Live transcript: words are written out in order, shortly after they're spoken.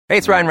Hey,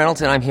 it's Ryan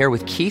Reynolds, and I'm here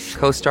with Keith,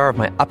 co-star of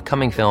my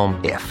upcoming film,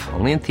 If,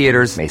 only in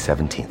theaters May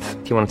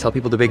 17th. Do you want to tell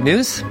people the big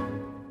news?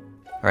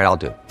 All right,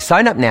 I'll do it.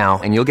 Sign up now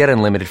and you'll get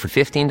unlimited for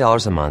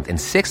 $15 a month and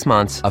 6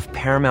 months of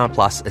Paramount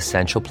Plus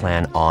Essential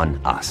Plan on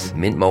us.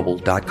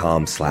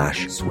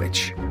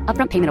 MintMobile.com/switch.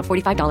 Upfront payment of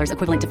 $45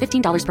 equivalent to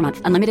 $15 per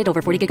month. Unlimited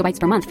over 40 gigabytes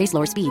per month. Face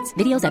lower speeds.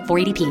 Videos at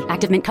 480p.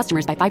 Active Mint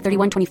customers by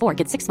 531.24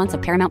 get 6 months of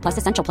Paramount Plus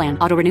Essential Plan.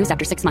 Auto renews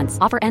after 6 months.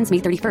 Offer ends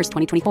May 31st,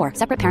 2024.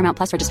 Separate Paramount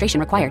Plus registration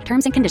required.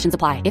 Terms and conditions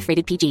apply if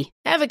rated PG.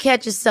 Ever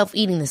catch yourself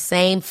eating the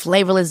same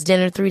flavorless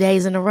dinner 3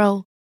 days in a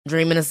row?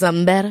 Dreaming of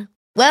something better?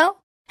 Well,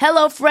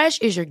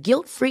 HelloFresh is your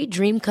guilt-free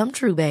dream come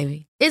true,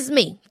 baby. It's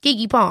me,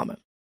 Keke Palmer.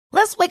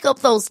 Let's wake up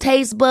those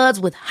taste buds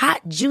with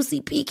hot,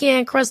 juicy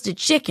pecan-crusted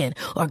chicken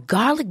or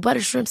garlic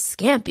butter shrimp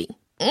scampi.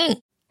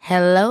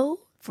 Hello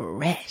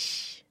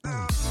Fresh.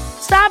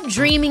 Stop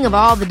dreaming of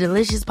all the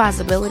delicious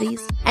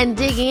possibilities and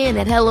dig in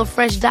at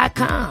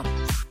HelloFresh.com.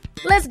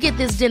 Let's get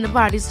this dinner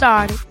party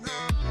started.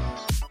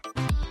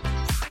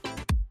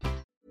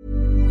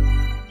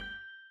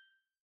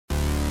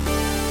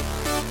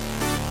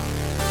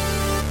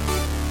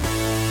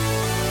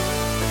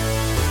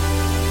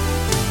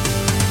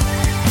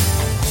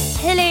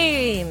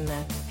 Helene!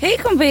 Hej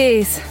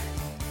kompis!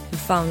 Hur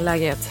fan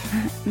läget?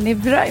 Det är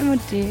bra, hur mår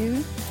du?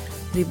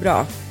 Det är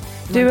bra.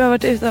 Du har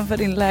varit utanför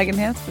din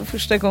lägenhet för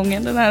första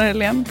gången den här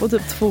helgen på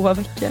typ 2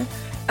 veckor.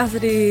 Alltså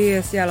det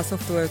är så jävla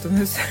soft att vara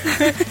utomhus.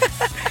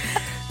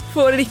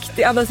 Få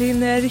andas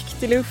in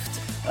riktig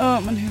luft.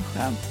 Ja, men hur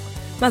skönt.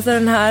 Men alltså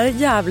den här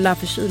jävla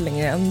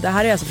förkylningen, det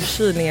här är alltså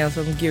förkylningen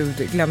som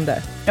Gud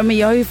glömde. Ja, men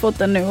jag har ju fått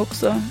den nu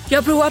också. Jag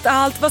har provat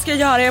allt, vad ska jag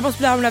göra? Jag måste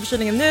bli av med den här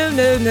förkylningen nu.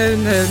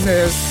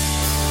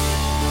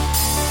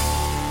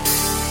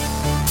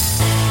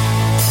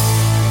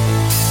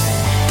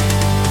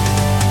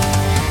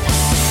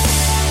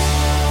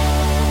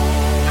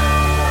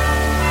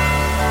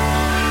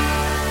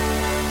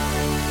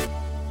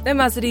 Nej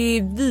men alltså det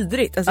är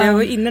vidrigt. Alltså jag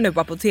var inne nu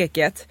på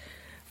apoteket.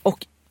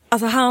 Och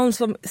alltså han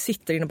som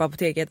sitter inne på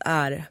apoteket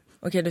är...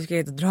 Okej, nu ska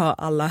jag inte dra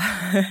alla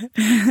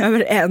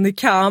över en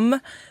kam.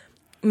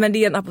 Men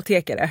det är en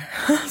apotekare.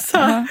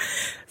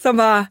 Som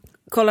bara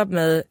kollar på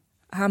mig.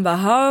 Han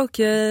bara,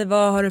 okej,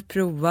 vad har du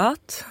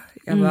provat?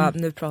 Jag bara,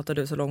 nu pratar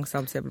du så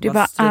långsamt så jag vill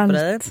bara strypa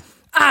dig.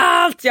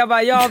 Allt! Jag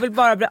bara, jag vill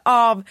bara bli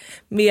av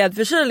med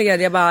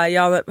förkylningen. Jag bara,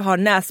 jag har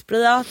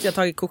nässprayat, jag har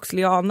tagit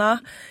Coxliana.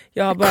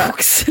 Jag har bara...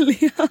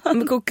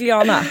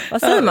 Coxliana,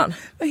 vad säger man?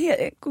 Vad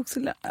heter det?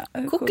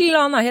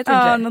 Coxliana heter det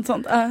inte. Ja, något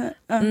sånt.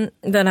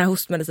 Den här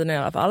hostmedicinen i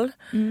alla fall.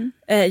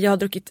 Jag har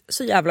druckit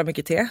så jävla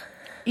mycket te.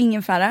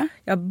 Ingefära.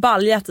 Jag har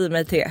baljat i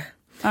mig te.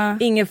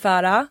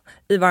 Ingefära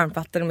i varmt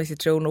vatten med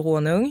citron och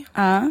honung.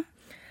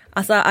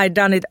 Alltså, I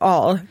done it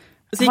all.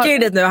 Så gick jag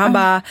in dit nu och han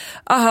bara,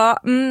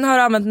 har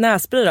du använt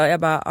nässpray då? Jag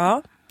bara,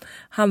 ja.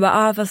 Han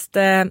bara, fast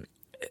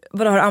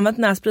vadå, har du använt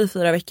nässpray i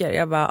 4 veckor?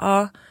 Jag bara,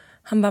 ja.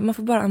 Han bara, man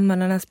får bara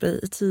använda nässpray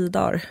i 10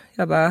 dagar.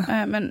 Jag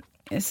bara, men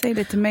säg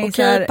det till mig.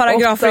 Okej,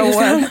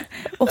 paragrafer.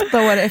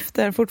 8 år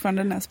efter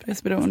fortfarande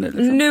nässpraysberoende.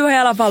 Liksom. Nu har jag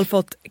i alla fall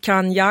fått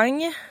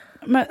Kanyang.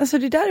 Men alltså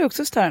det där är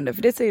också störande,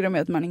 för det säger de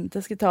ju att man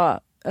inte ska ta.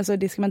 Alltså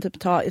det ska man typ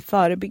ta i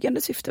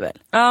förebyggande syfte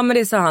väl? Ja, men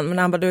det sa han. Men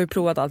han bara, du har ju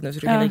provat allt nu så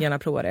du kan lika gärna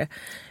prova det.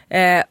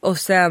 Och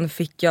sen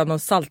fick jag någon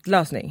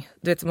saltlösning.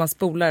 Du vet, man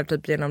spolar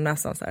typ genom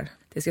näsan så här.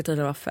 Det ska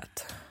tydligen vara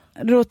fett.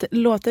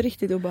 Låter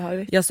riktigt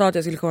obehagligt. Jag sa att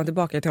jag skulle komma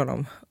tillbaka till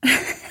honom.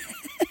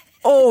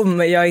 Om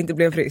jag inte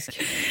blev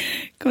frisk.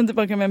 Kom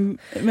tillbaka med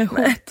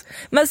skit.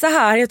 Men så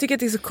här, jag tycker att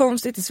det är så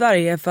konstigt i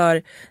Sverige.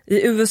 För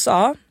i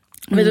USA...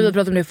 Vet du, vi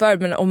pratade om det förr,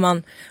 men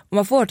om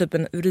man får typ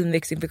en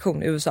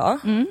urinvägsinfektion i USA,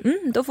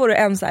 då får du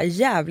en så här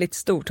jävligt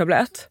stor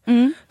tablett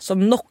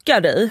som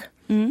knockar dig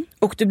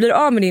och du blir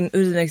av med din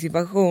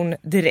urinvägsinfektion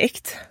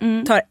direkt,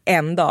 tar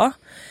 1 dag.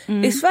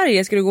 I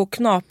Sverige ska du gå och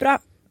knapra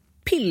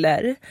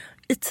piller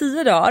i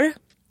 10 dagar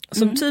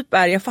som typ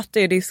är, jag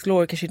fattar ju det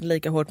slår kanske inte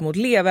lika hårt mot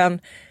levern,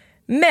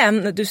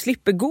 men du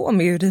slipper gå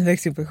med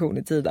urinvägsinfektion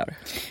i 10 dagar.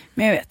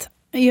 Men jag vet,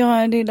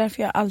 ja, det är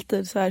därför jag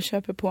alltid så här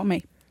köper på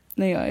mig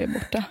när jag är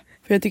borta.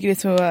 För jag tycker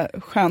det är så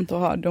skönt att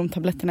ha de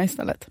tabletterna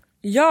istället.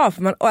 Ja,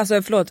 för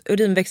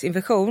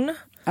urinvägsinfektion.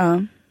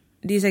 Ja.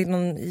 Det är säkert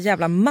någon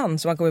jävla man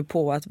som har kommit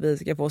på att vi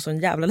ska få sån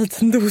jävla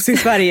liten dos i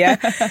Sverige.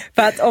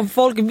 För att om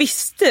folk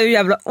visste hur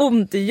jävla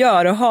ont det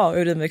gör att ha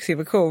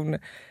urinvägsinfektion.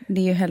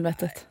 Det är ju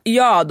helvetet.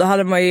 Ja, då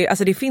hade man ju,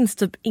 alltså det finns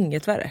typ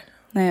inget värre.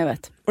 Nej, jag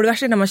vet. Och det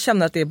värsta är när man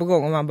känner att det är på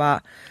gång och man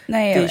bara,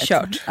 nej, det är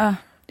kört. Ja,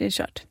 det är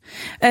kört.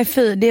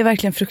 Fy, det är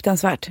verkligen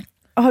fruktansvärt.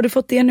 Har du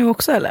fått det nu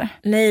också eller?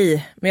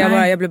 Nej,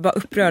 men jag blir bara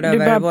upprörd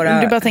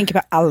över Du bara tänker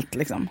på allt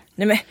liksom.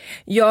 Nej men,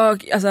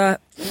 alltså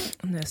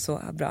det är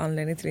så bra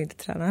anledning till att inte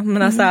träna.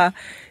 Men alltså,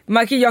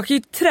 jag kan ju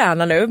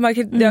träna nu. Man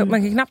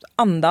kan knappt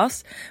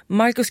andas.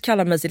 Marcus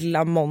kallar mig sitt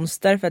lilla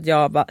monster för att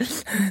jag bara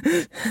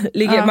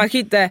ligger, man kan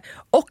inte,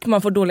 och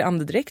man får dålig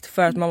andedräkt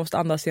för att man måste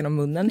andas genom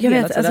munnen. Jag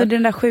vet, alltså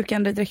den där sjuka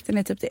andedräkten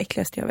är typ det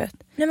äckligaste jag vet.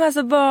 Nej men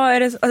alltså, vad är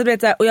det, alltså,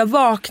 vet, så här, och jag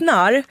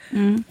vaknar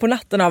på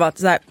natten av att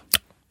så här,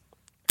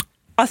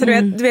 Alltså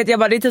du vet jag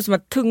bara, det är typ som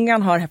att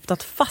tungan har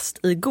häftat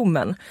fast i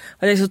gommen.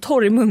 Och jag är så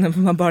torr i munnen för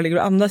man bara ligger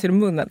och andas genom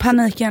munnen.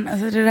 Paniken,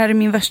 alltså det där är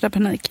min värsta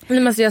panik.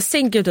 Men alltså, jag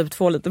sänker typ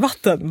 2 liter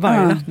vatten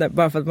varje natt nu,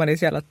 bara för att man är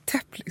så jävla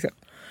täpp liksom.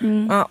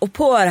 Ja, och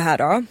på det här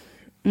då.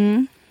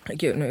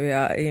 Gud, nu är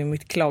jag i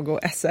mitt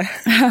klago-esse.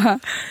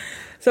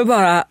 Så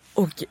bara,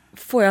 och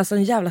får jag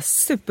sån jävla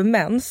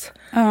supermens.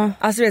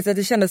 Alltså vet jag,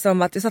 det kändes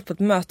som att jag satt på ett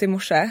möte i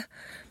morse.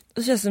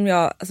 Och så känns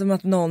det som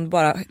att någon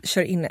bara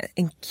kör in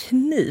en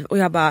kniv. Och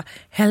jag bara,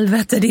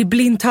 helvete, det är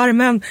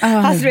blindtarmen.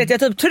 Alltså vet jag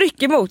typ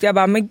trycker emot. Jag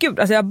bara, men gud,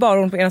 alltså jag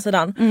bara ont på ena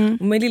sidan.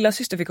 Och min lilla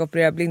syster fick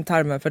operera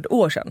blindtarmen för ett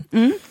år sedan.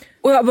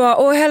 Och jag bara,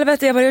 åh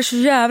helvete, jag bara, det gör så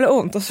jävla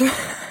ont. Och så...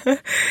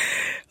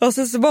 Och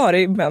så var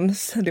det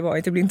mens, det var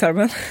inte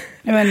blindtarmen.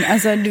 Ja, men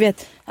alltså du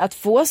vet, att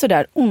få så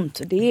där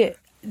ont, det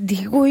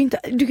går ju inte,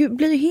 du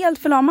blir ju helt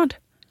förlamad.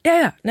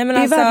 Ja. Nej, men det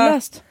är alltså,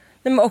 värdelöst.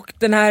 Nej, men och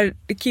den här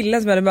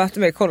killen som hade möte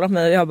med kollade på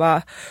mig och jag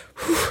bara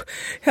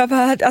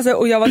alltså,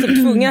 och jag var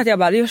typ tvungen att jag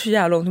bara, det gör så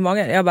jävla ont i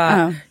magen. Jag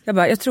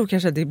bara, jag tror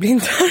kanske att det är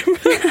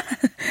blindtarmen.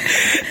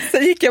 Så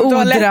gick jag på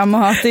toaletten.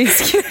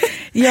 Odramatisk.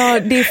 Ja,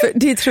 det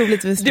är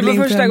troligtvis det var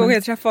första gången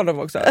jag träffade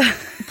honom också.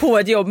 På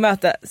ett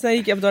jobbmöte. Sen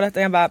gick jag på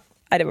toaletten och jag bara,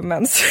 nej det var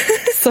mens.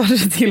 Sa du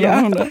till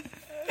honom då?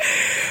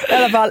 I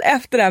alla fall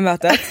efter det här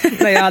mötet,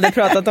 när jag hade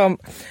pratat om,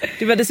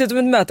 det var dessutom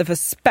ett möte för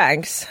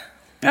Spanx.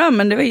 Ja,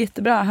 men det var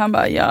jättebra. Han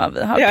bara, vi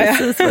har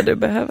precis vad du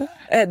behöver.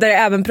 Där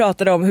jag även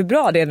pratade om hur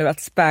bra det är nu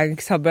att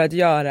Spanx har börjat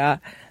göra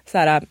så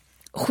här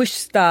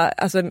schyssta,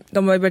 alltså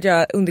de har ju börjat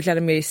göra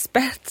underkläder mer i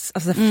spets,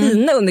 alltså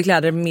fina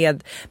underkläder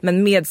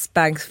med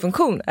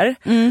Spanx-funktioner.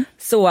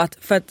 Så att,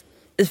 för att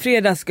i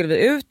fredags skulle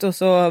vi ut och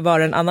så var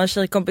det en annan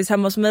tjejkompis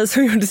hemma hos mig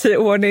som gjorde sig i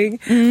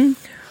ordning.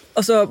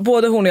 Och så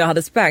både hon och jag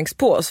hade Spanx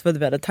på oss för att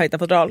vi hade tajta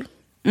fodral.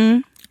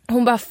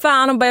 Hon bara,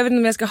 fan, jag vet inte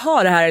om jag ska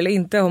ha det här eller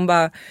inte. Hon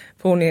bara,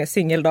 för hon är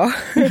singel då.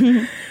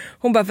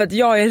 Hon bara, för att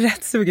jag är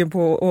rätt sugen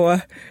på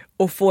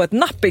att få ett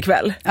napp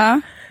ikväll.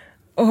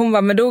 Och hon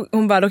bara, men då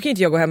kan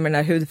inte jag gå hem med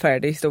den här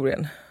hudfärgade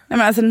historien. Nej,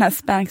 men alltså den här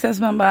Spanxen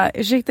som man bara,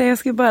 ursäkta, jag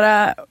ska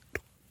bara...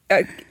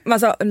 Man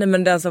sa, nej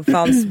men den som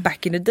fanns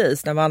back in the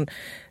days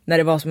när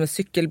det var som en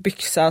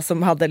cykelbyxa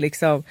som hade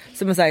liksom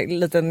som en sån här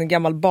liten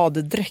gammal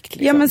baddräkt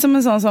liksom. Ja, men som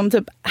en sån som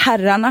typ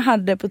herrarna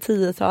hade på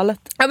 10-talet.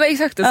 Ja, men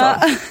exakt det så.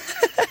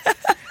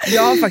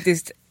 Jag har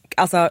faktiskt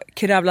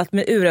kravlat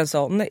mig ur en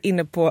sån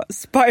inne på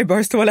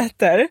Spybars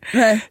toaletter.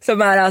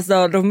 Som är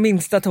alltså de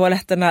minsta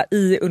toaletterna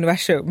i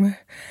universum.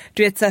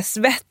 Du vet, så här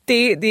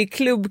svettig, det är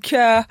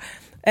klubbkö.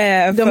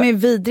 De är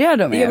vidriga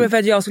de är. Ja, men för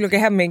att jag skulle åka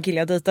hem med en kille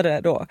jag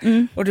dejtade då.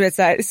 Och du vet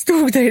så här,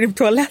 stod där inne på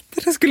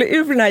toaletten och skulle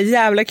ur den här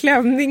jävla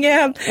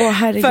klänningen.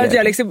 För att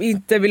jag liksom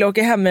inte ville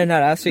åka hem med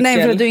den här cykeln.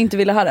 Nej, för att du inte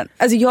ville ha den.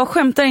 Alltså jag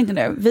skämtar inte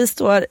nu. Vi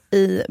står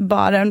i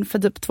baren för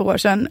typ 2 år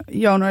sedan,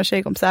 jag och några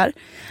tjejkompisar.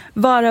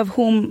 Varav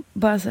hon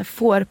bara så här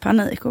får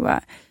panik och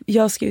bara,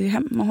 jag ska ju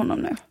hem med honom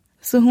nu.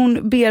 Så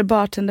hon ber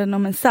bartendern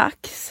om en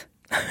sax.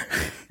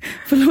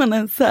 Får låna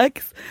en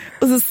sax.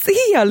 Och så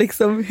ser jag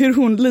liksom hur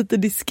hon lite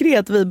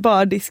diskret vid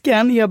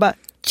bardisken. Jag bara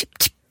chip,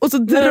 chip, och så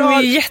drar, de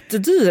är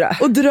jättedyra.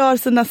 Och drar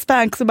sina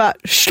Spanx och bara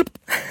slup,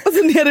 och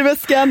så ner i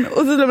väskan.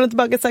 Och så lämnar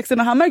tillbaka saxen.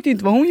 Och han märkte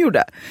inte vad hon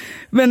gjorde.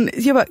 Men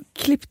jag bara,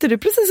 klippte du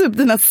precis upp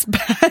dina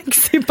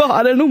Spanx i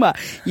baren? Och hon bara,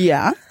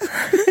 ja.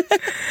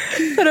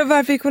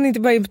 Varför fick hon inte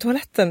bara in på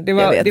toaletten? Det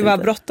var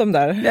bråttom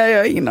där. Ja, jag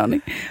har ingen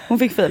aning. Hon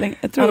fick feeling.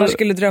 Annars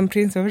skulle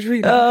drömprinsen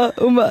försvinna. Ja,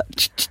 hon bara...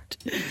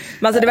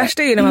 Men alltså det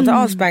värsta är ju när man tar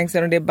av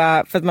Spanxen och det är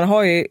bara, för att man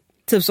har ju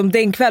typ som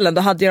den kvällen,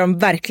 då hade jag dem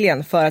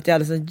verkligen för att jag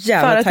hade så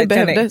jävla tajt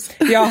klänning.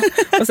 Ja,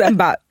 och sen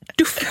bara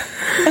duff.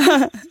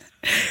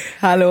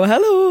 Hallå.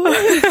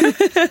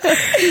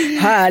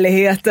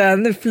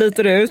 Härligheten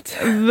flyter ut.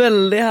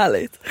 Väldigt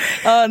härligt.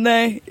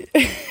 Nej.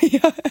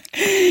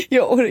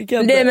 jag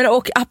orkar inte. Nej, men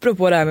och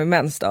apropå det här med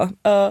mens då.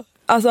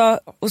 Alltså,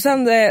 och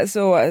sen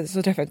så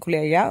träffade jag en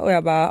kollega och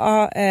jag bara,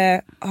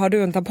 har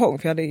du en tampong?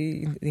 För jag hade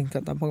inte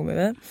en tampong med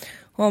mig.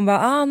 Och hon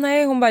bara,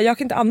 nej. Hon bara, jag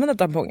kan inte använda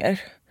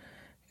tamponger.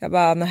 Jag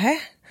bara,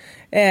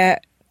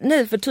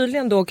 nej, för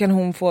tydligen då kan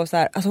hon få så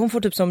här, alltså hon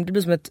får typ som, det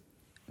blir som ett,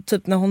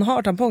 typ när hon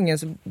har tampongen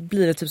så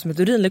blir det typ som ett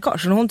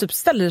urinläckage. Så när hon typ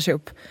ställer sig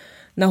upp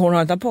när hon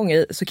har en tampong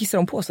i, så kissar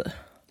hon på sig.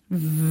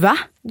 Va?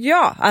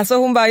 Ja, alltså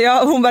hon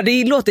bara,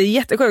 det låter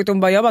jättesjukt. Hon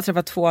bara, jag har bara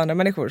träffat 2 andra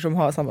människor som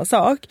har samma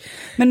sak.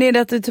 Men är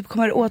det att du typ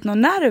kommer åt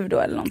någon nerv då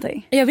eller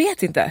någonting? Jag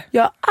vet inte.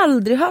 Jag har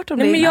aldrig hört om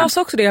det. Nej, men jag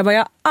sa också det, jag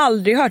har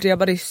aldrig hört det. Jag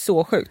bara, det är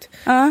så sjukt.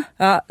 Ja,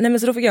 nej, men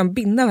så då fick jag en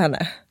binda av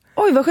henne.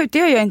 Oj, vad sjukt, det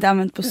har jag inte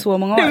använt på så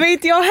många år. Det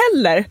vet jag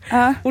heller.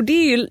 Och det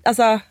är ju,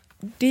 alltså,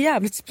 det är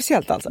jävligt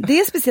speciellt alltså. Det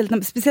är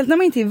speciellt när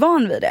man inte är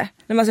van vid det. Nej,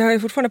 men alltså, jag har ju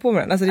fortfarande på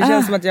mig den. Alltså, det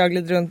känns som att jag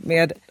glider runt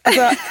med,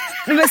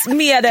 alltså,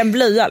 med en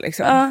blöja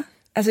liksom.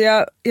 Alltså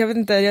jag vet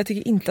inte, jag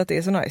tycker inte att det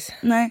är så nice.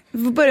 Nej,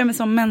 vi får börja med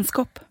som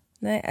menskopp.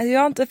 Nej, alltså jag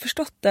har inte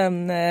förstått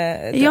den.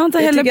 Jag har inte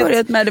heller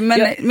börjat med det,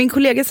 men min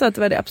kollega sa att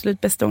det var det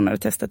absolut bästa hon hade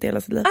testat i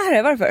hela sitt liv.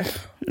 Varför?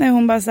 Nej,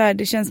 hon bara så här,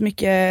 det känns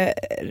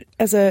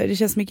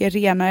mycket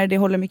renare, det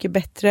håller mycket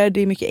bättre,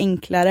 det är mycket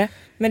enklare.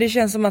 Men det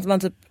känns som att man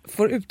typ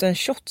får ut en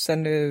shot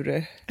sen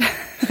ur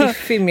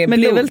fiffig med men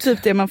blod. det är väl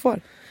typ det man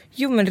får.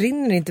 Jo, men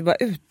rinner det inte bara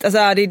ut? Alltså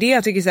det är det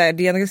jag tycker så här,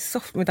 det är ganska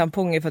soft med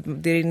tamponger för att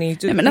det rinner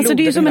inte ut. Nej, men alltså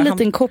det är ju som en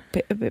liten kopp,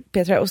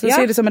 Petra, och så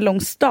ser det som en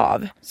lång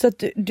stav. Så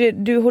att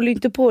du håller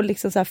inte på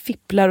liksom så här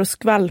fipplar och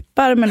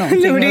skvalpar med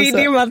någonting. Jo, det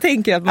är det man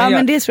tänker att man gör. Ja,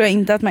 men det tror jag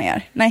inte att man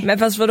gör. Nej. Men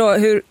fast vadå,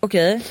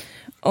 okej.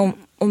 Om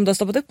du har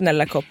stoppat upp den här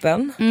lilla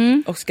koppen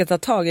och ska ta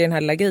tag i den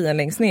här lilla grejen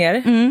längst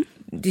ner.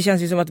 Det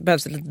känns ju som att det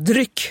behövs ett litet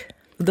dryck.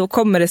 Och då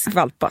kommer det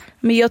skvalpa.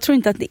 Men jag tror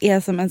inte att det är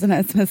som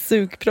en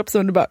sugpropp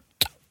som du bara...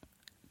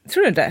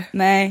 Tror du inte?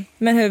 Nej.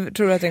 Men hur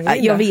tror du att den går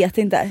in? Jag vet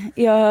inte.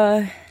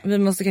 Vi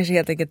måste kanske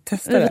helt enkelt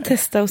testa det. Vi får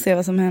testa och se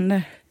vad som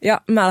händer.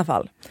 Ja, men i alla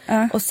fall.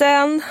 Och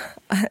sen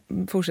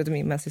fortsätter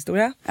min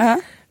menshistoria.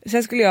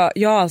 Sen skulle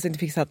jag har alltså inte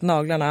fixat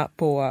naglarna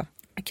på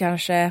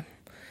kanske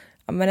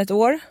ett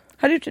år.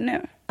 Har du gjort det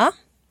nu? Ja.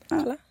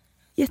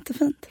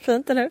 Jättefint.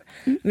 Fint, eller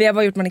hur? Vi har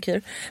bara gjort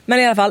manikyr. Men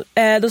i alla fall,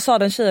 då sa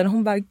den tjejen,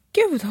 hon bara,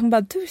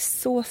 du är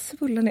så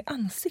svullen i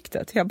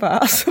ansiktet. Jag bara,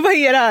 alltså vad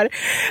är det här?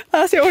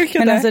 Alltså jag orkar inte.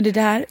 Men alltså det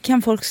där,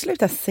 kan folk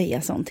sluta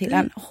säga sånt till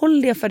en?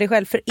 Håll det för dig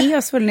själv. För är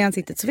jag svullen i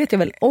ansiktet så vet jag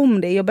väl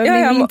om det. Jag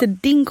behöver inte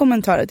din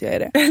kommentar att jag är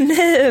det.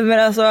 Nej, men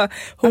alltså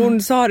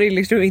hon sa det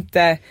liksom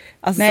inte.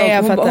 Alltså, nej,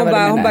 jag fattar vad du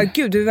menar. Hon bara,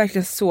 gud du är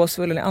verkligen så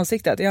svullen i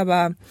ansiktet. Jag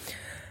bara,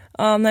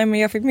 nej men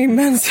jag fick min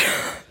mens.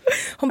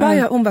 Hon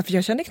bara, för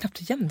jag kände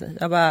knappt igen dig.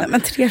 Jag bara,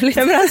 men trevligt.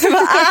 Men alltså,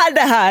 vad är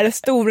det här?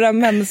 Stora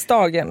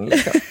mensdagen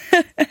liksom.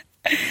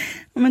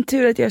 Men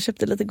tur att jag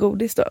köpte lite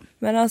godis då.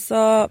 Men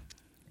alltså,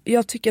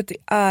 jag tycker att det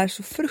är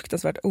så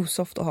fruktansvärt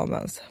osoft att ha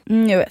mens.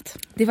 Jag vet.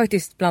 Det är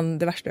faktiskt bland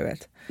det värsta jag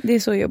vet. Det är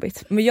så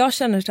jobbigt. Men jag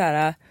känner så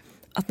här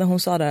att när hon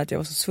sa där att jag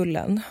var så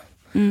svullen.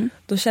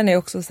 Då känner jag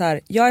också så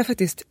här,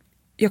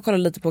 jag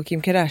kollade lite på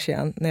Kim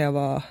Kardashian när jag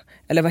var,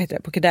 eller vad heter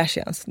det, på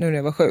Kardashians nu när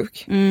jag var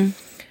sjuk.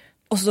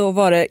 Och så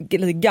var det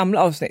lite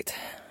gamla avsnitt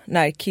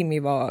när Kimmy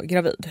var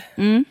gravid.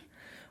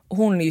 Och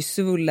hon är ju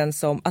svullen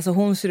som, alltså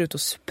hon ser ut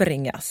att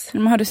sprängas.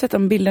 Men har du sett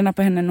de bilderna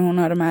på henne när hon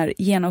har de här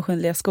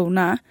genomskinliga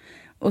skorna?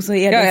 Och så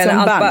är det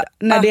som band,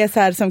 när det är så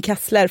här som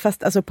kassler,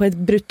 fast alltså på ett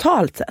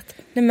brutalt sätt.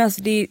 Nej men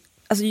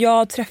alltså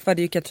jag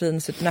träffade ju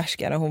Katrin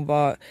Zytomierska när hon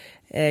var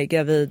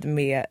gravid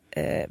med,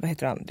 vad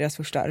heter han, deras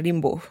första,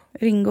 Ringo.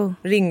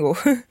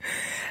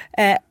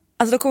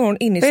 Alltså då kommer hon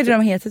in i... Vad är det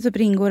de heter, typ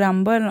Ringo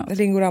Rambo eller något?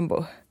 Ringo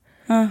Rambo.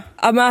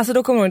 Ja men alltså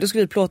då kommer hon, då ska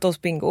vi plåta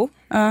oss bingo.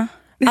 Det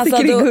alltså,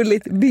 tycker det är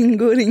gulligt,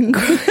 bingo Ringo.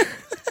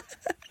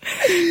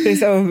 Det är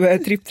som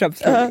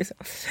tripp-trapp-språk liksom.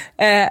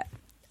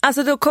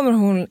 Alltså då kommer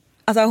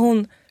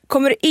hon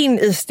kommer in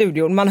i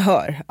studion, man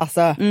hör,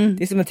 alltså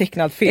det är som en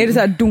tecknad film. Är det så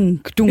här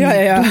dunk, dunk,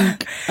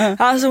 dunk?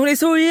 Alltså hon är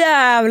så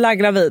jävla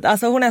gravid,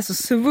 alltså hon är så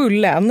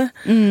svullen.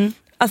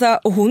 Alltså,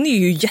 och hon är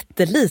ju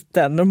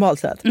jätteliten normalt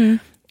sett.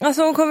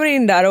 Alltså hon kommer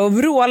in där och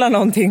vrålar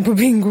någonting på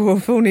bingo,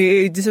 för hon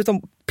är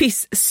dessutom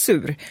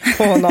pissur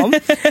på honom.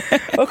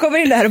 Och kommer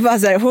in där och bara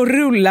så här, hon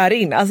rullar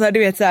in. Alltså du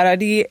vet så här,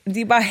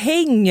 det bara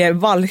hänger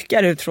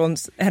valkar ut från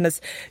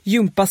hennes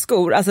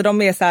gympaskor. Alltså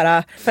de är så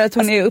här, för att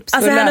hon är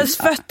uppsvullen. Alltså hennes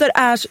fötter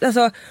är,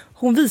 alltså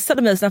hon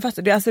visade mig sina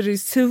fötter. Det är alltså det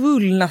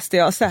svullnaste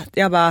jag har sett.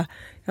 Jag bara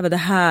det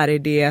här är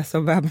det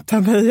som väntar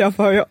mig. Jag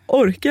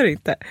orkar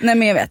inte. Nej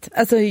men jag vet.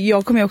 Alltså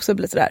jag kommer ju också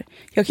bli så där.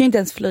 Jag kan ju inte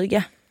ens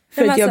flyga.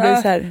 För att jag blir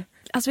så här.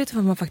 Alltså vet du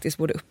vad man faktiskt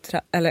borde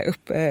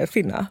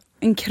uppfinna?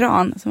 En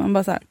kran som man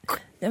bara så här.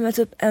 Ja men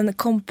typ en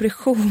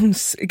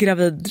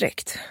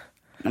kompressionsgraviddräkt.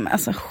 Nej men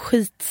alltså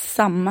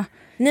skitsamma.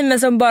 Nej men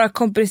som bara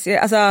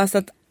kompresserar, alltså så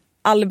att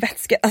all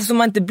vätska, alltså så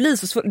man inte blir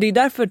så svår. Det är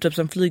därför typ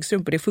som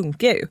flygstrumpor, det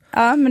funkar ju.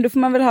 Ja men då får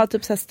man väl ha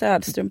typ så här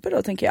stödstrumpor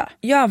då tänker jag.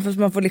 Ja för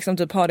man får liksom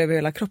typ ha det över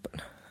hela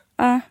kroppen.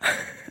 Ja.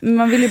 Men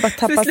man vill ju bara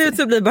tappa. Till slut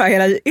så blir bara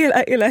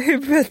hela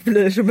huvudet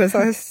blir som en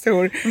sån här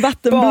stor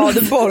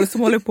badboll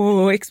som håller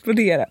på att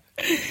explodera.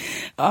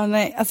 Ja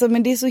nej, alltså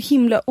men det är så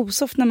himla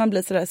osoft när man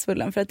blir så där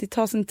svullen, för att det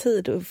tar sin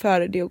tid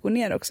för det att gå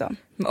ner också.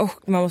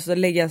 Och man måste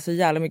lägga så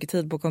jävla mycket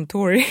tid på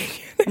contouring.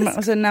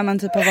 Alltså när man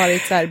typ har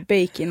varit så här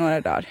bake i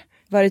några dagar.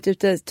 Varit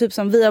ute, typ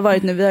som vi har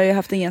varit nu, vi har ju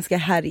haft en ganska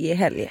härlig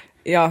helg.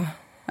 Ja.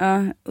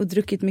 Ja, och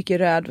druckit mycket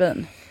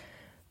rödvin.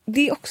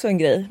 Det är också en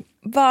grej.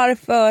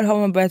 Varför har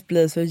man börjat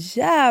bli så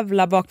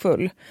jävla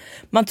bakfull?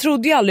 Man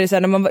trodde ju aldrig så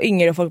här, när man var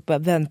yngre och folk bara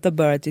vänta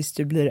bara tills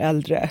du blir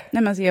äldre. Nej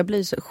men alltså jag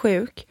blir så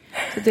sjuk.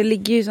 Så det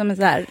ligger ju som ett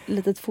så här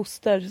litet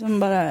foster som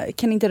bara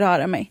kan inte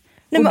röra mig.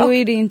 Nej, och då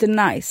är det inte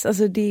nice.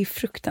 Alltså det är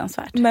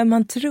fruktansvärt. Men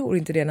man tror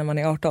inte det när man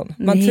är 18.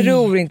 Man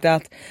tror inte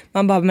att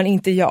man bara, men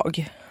inte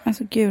jag.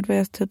 Alltså gud vad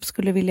jag typ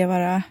skulle vilja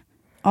vara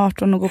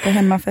 18 och gå på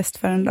hemmafest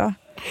för en dag.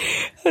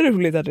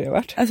 Roligt hade det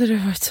varit. Alltså det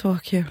har varit så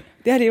kul.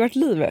 Det hade ju varit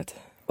livet.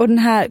 Och den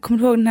här, kommer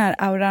du ihåg den här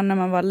auran när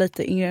man var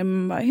lite yngre?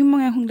 Man bara, hur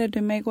många hånglade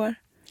du med igår?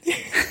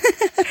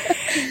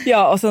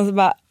 Ja, och sen så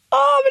bara,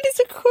 men det är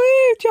så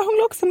sjukt, jag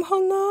hånglade också med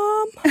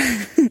honom.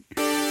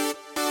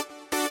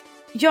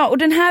 Ja, och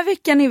den här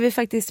veckan är vi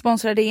faktiskt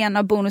sponsrade igen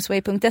av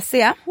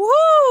bonusway.se.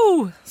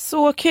 Wow!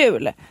 Så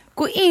kul!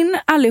 Gå in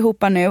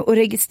allihopa nu och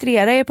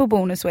registrera er på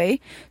Bonusway,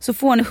 så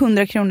får ni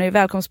 100 kronor i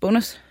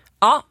välkomstbonus.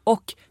 Ja,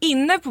 och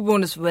inne på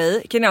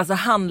Bonusway kan ni alltså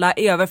handla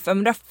i över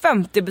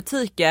 550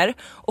 butiker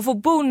och få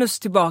bonus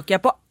tillbaka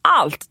på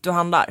allt du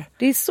handlar.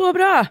 Det är så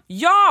bra!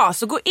 Ja,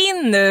 så gå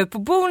in nu på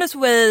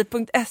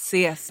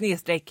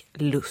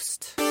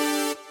bonusway.se/lust.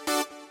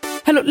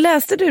 Hallå,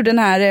 läste du den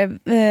här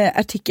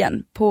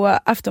artikeln på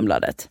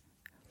Aftonbladet?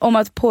 Om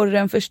att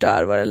porren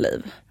förstör våra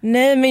liv.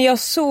 Nej, men jag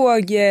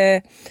såg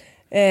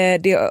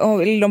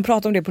de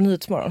pratade om det på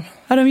Nyhetsmorgon.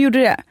 Ja, de gjorde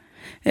det.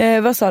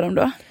 Vad sa de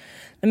då?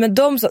 Nej, men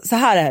de sa, så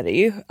här är det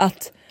ju,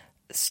 att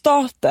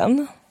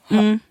staten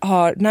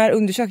har, den här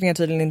undersökningen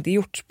tydligen inte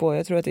gjorts på,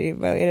 jag tror att det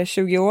är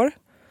 20 år.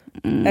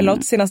 Eller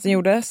något senast den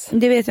gjordes.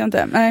 Det vet jag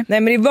inte. Nej,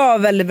 men det var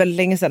väldigt, väldigt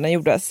länge sedan den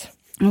gjordes.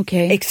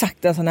 Okay.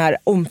 Exakt en sån här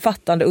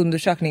omfattande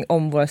undersökning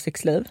om våra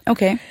sexliv.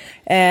 Okay.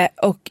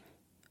 Och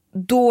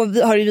då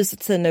har det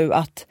visat sig nu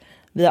att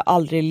vi har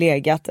aldrig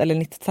legat, eller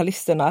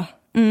 90-talisterna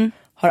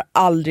har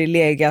aldrig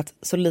legat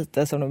så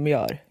lite som de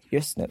gör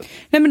just nu.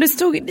 Nej, men det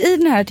stod, i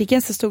den här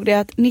artikeln så stod det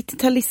att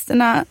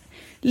 90-talisterna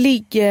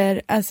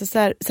ligger, alltså så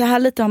här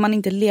lite har man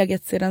inte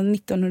legat sedan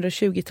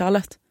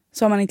 1920-talet.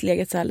 Så har man inte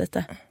legat så här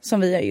lite som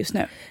vi är just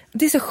nu.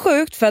 Det är så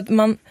sjukt för att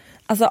man,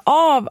 alltså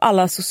av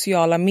alla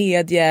sociala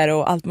medier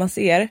och allt man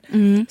ser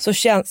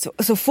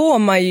så får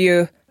man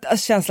ju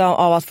känslan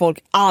av att folk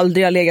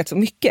aldrig har legat så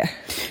mycket.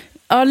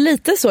 Ja,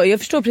 lite så. Jag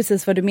förstår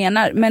precis vad du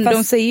menar. Men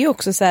de säger ju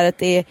också så här att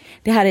det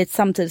här är ett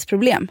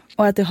samtidsproblem.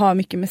 Och att det har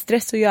mycket med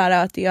stress att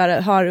göra. Att det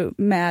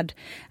har med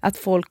att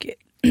folk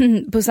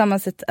på samma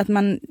sätt, att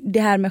man, det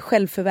här med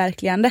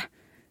självförverkligande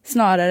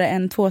snarare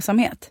än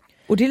tvåsamhet.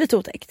 Och det är lite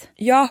otäckt.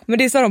 Ja, men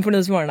det sa de på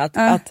Nyhetsmorgon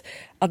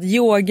att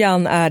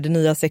yogan är det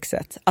nya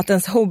sexet. Att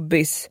ens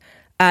hobbys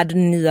är det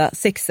nya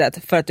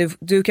sexet. För att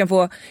du kan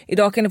få,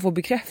 idag kan du få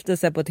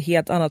bekräftelse på ett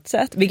helt annat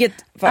sätt. Vilket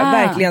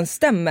verkligen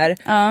stämmer.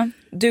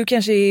 Du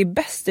kanske är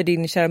bäst i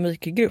din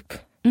keramikgrupp.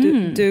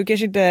 Du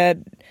kanske inte...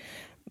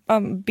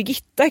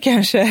 Birgitta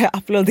kanske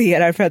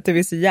applåderar för att du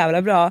är så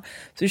jävla bra.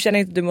 Så du känner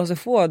inte att du måste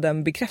få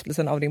den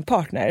bekräftelsen av din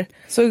partner.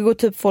 Så går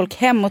typ folk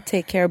hem och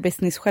take care of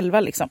business själva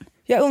liksom.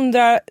 Jag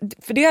undrar,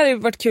 för det hade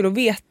varit kul att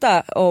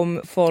veta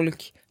om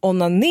folk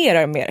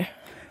onanerar mer.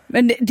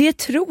 Men det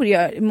tror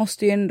jag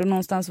måste ju ändå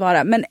någonstans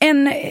vara. Men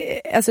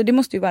alltså det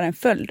måste ju vara en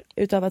följd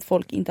utav att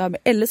folk inte har...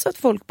 Eller så att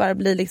folk bara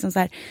blir liksom så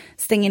här,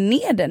 stänger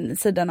ner den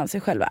sidan av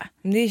sig själva.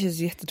 Det känns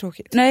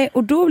jättetråkigt. Nej,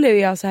 och då blev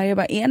jag så här, jag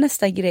bara, är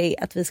nästa grej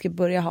att vi ska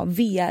börja ha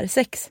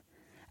VR-sex?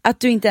 Att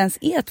du inte ens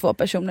är 2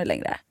 personer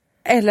längre.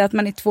 Eller att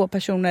man är 2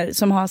 personer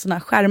som har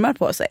såna skärmar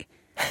på sig.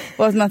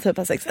 Och att man typ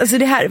har sex. Alltså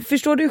det här,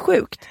 förstår du hur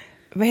sjukt?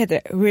 Vad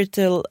heter det?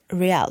 Virtual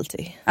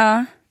reality.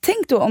 Ja.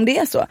 Tänk då om det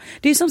är så.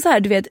 Det är som så här,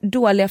 du vet,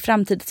 dåliga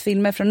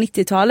framtidsfilmer från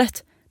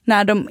 90-talet.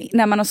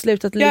 När man har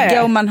slutat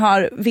ligga och man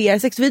har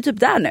VR-sex. Vi är typ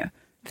där nu.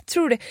 Jag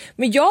tror det.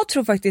 Men jag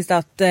tror faktiskt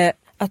att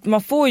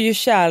man får ju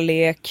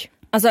kärlek.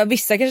 Alltså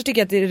vissa kanske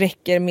tycker att det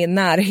räcker med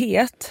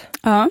närhet.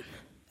 Ja.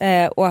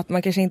 Och att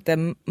man kanske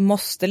inte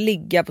måste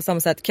ligga på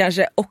samma sätt.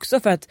 Kanske också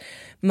för att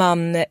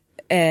man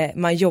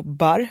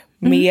jobbar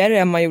mer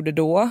än man gjorde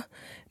då.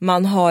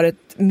 Man har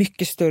ett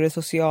mycket större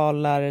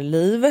socialare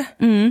liv.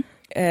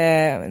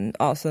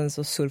 Sen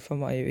så surfar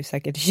man ju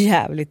säkert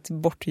jävligt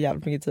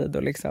mycket tid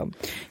och liksom.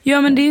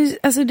 Ja, men det är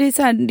alltså det är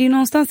så här, det är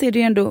någonstans är det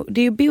ju ändå,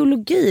 det är ju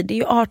biologi, det är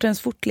ju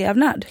artens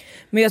fortlevnad.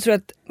 Men jag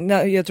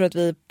tror att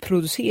vi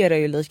producerar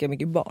ju lika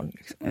mycket barn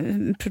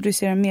liksom.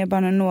 Producerar mer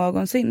barn än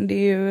någonsin. Det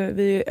är ju,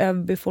 vi är ju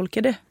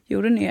överbefolkade.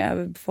 Jorden är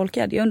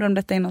överbefolkad. Jag undrar om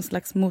detta är någon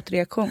slags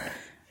motreaktion.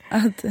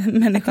 Att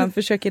människan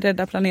försöker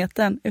rädda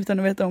planeten utan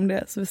att veta om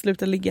det, så vi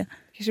slutar ligga.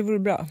 Kanske vore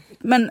bra.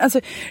 Men alltså,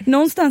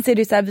 någonstans är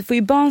det så här, vi får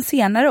ju barn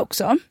senare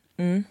också.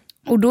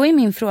 Och då är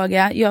min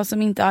fråga, jag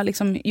som inte har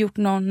liksom gjort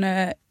någon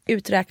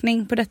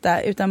uträkning på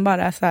detta utan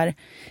bara så här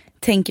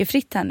tänker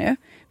fritt här nu.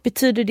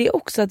 Betyder det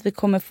också att vi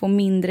kommer få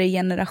mindre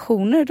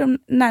generationer den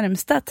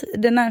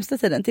närmsta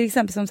tiden? Till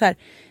exempel som så här,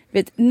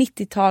 vet,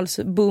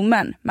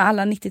 90-talsboomen med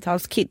alla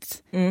 90-tals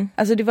kids.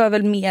 Alltså det var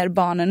väl mer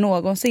barn än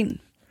någonsin.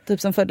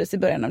 Typ som föddes i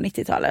början av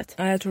 90-talet.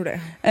 Ja, jag tror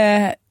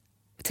det.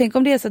 Tänk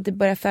om det är så att det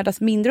börjar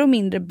födas mindre och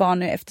mindre barn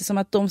nu, eftersom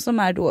att de som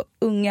är då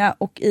unga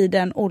och i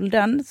den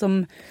åldern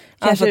som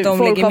kanske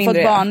folk har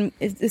fått barn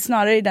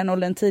snarare i den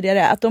åldern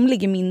tidigare, att de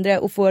ligger mindre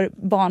och får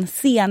barn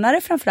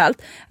senare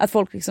framförallt. Att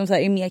folk liksom så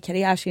här är mer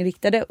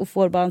karriärsinriktade och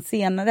får barn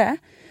senare.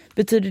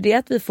 Betyder det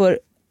att vi får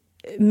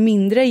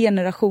mindre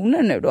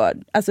generationer nu då?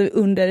 Alltså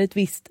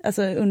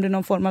under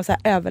någon form av så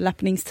här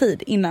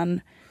överlappningstid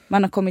innan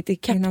man har kommit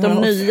ikapp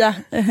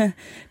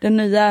den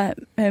nya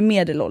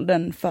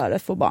medelåldern för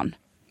att få barn.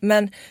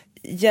 Men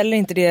gäller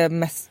inte det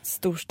mest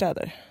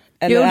storstäder?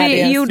 Eller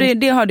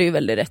det har du ju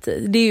väldigt rätt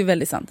i. Det är ju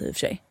väldigt sant i och för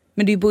sig.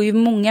 Men det bor ju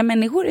många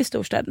människor i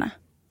storstäderna.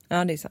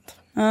 Ja, det är sant.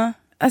 Ja.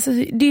 Alltså,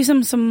 det är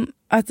ju som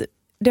att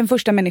den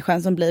första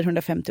människan som blir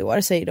 150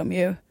 år, säger de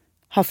ju,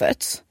 har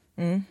fötts.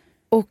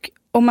 Och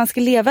om man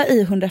ska leva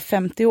i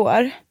 150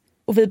 år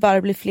och vi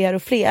bara blir fler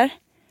och fler,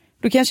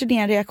 då kanske det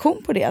är en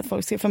reaktion på det att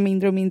folk ska få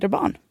mindre och mindre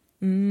barn.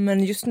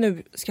 Men just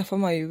nu skaffar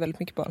man ju väldigt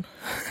mycket barn.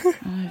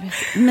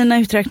 Mina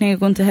uträkningar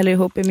går inte heller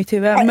ihop i mitt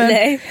huvud.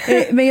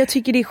 Men jag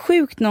tycker det är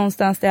sjukt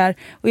någonstans där.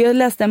 Och jag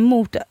läste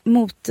en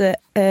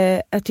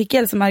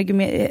artikel som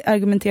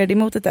argumenterade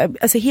emot det.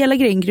 Alltså hela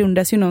grejen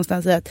grundas ju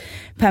någonstans i att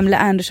Pamela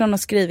Anderson har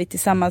skrivit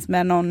tillsammans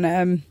med någon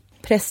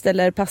präst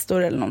eller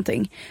pastor eller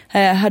någonting.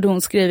 Hade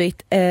hon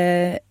skrivit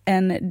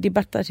en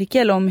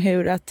debattartikel om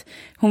hur att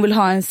hon vill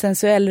ha en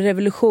sensuell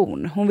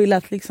revolution. Hon vill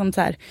att liksom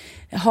så här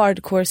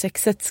hardcore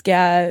sexet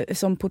ska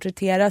som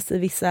porträtteras i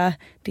vissa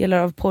delar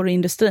av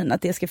porrindustrin,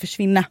 att det ska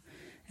försvinna.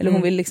 Eller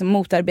hon vill liksom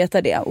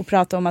motarbeta det och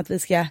prata om att vi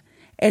ska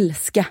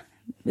älska.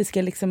 Vi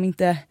ska liksom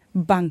inte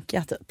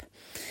banka typ.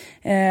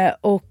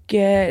 Och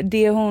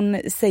det hon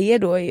säger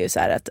då är ju så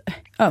här att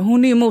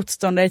hon är ju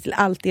motståndare till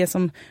allt det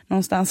som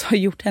någonstans har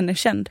gjort henne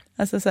känd.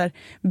 Alltså så här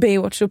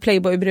Baywatch och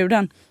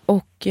Playboy-bruden.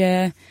 Och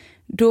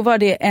då var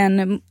det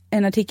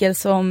en artikel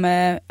som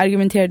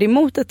argumenterade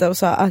emot detta och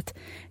sa att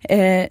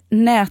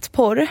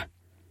nätporr,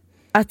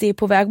 att det är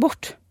på väg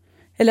bort.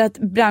 Eller att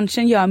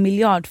branschen gör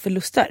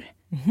miljardförluster.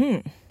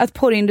 Att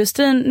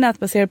porrindustrin,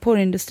 nätbaserad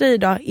porrindustri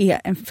idag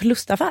är en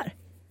förlustaffär.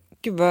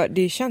 Gud vad,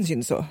 det känns ju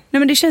inte så. Nej,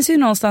 men det känns ju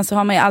någonstans så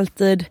har man ju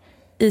alltid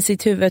i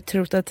sitt huvud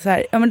trott att så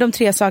här, ja, men de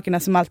 3 sakerna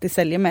som alltid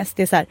säljer mest,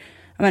 det är så här,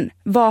 ja, men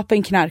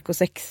vapen, knark och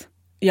sex.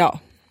 Ja.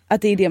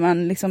 Att det är det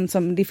man liksom,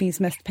 som det finns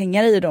mest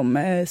pengar i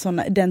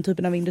den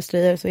typen av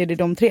industrier, så är det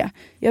de 3.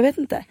 Jag vet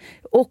inte.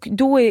 Och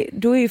då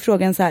är ju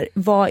frågan så här,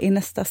 vad är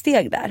nästa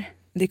steg där?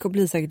 Det kommer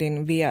bli säkert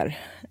en VR.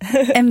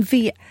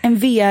 en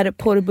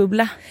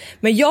VR-porrbubbla.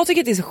 Men jag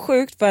tycker att det är så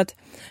sjukt för att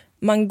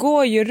man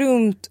går ju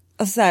runt,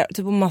 alltså så här,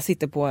 typ om man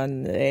sitter på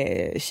en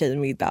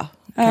tjejmiddag,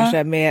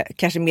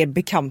 kanske mer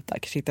bekanta,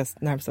 kanske inte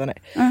närmast vänner.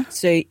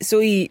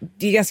 Så är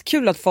det ganska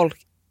kul att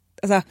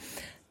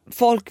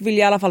folk vill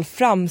i alla fall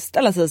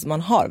framställa sig som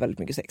man har väldigt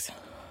mycket sex.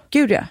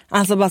 Gud ja.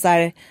 Alltså bara så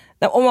här,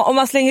 om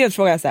man slänger ut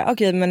frågan så här,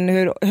 okej, men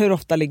hur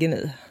ofta ligger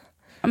ni?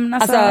 Men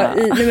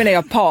nu menar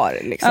jag par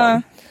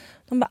liksom.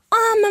 De bara,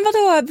 men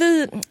vadå,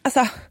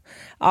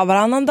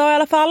 varannan dag i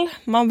alla fall.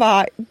 Man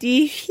bara,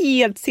 det är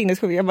helt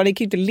sinnessjukt. Jag bara, det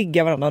kan ju inte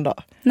ligga varannan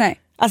dag. Nej.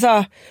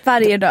 Alltså,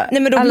 varje dag.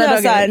 Nej, men då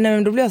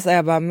blir jag så här,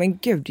 jag bara, men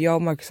gud, jag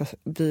och Marcus,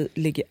 vi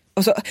ligger.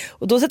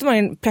 Och då sätter man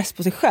en press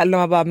på sig själv och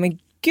man bara, men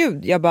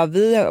gud, jag bara,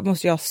 vi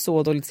måste ju ha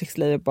så dåligt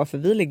sexliv bara för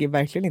vi ligger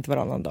verkligen inte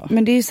varannan dag.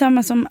 Men det är ju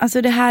samma som,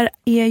 alltså det här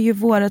är ju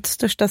vårt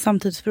största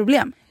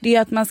samtidsproblem. Det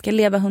är att man ska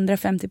leva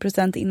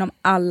 150% inom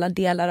alla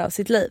delar av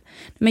sitt liv.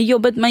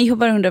 Men man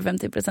jobbar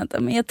 150%.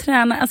 Men jag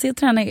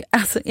tränar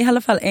i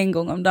alla fall en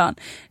gång om dagen.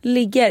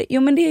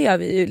 Men det gör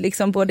vi ju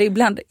liksom både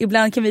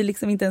ibland kan vi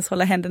liksom inte ens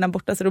hålla händerna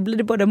borta, så då blir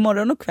det både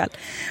morgon och kväll.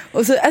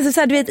 Och så, alltså så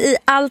här, du vet, i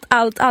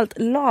allt,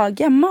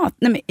 laga mat,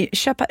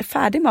 köpa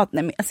färdig mat,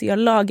 alltså jag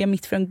lagar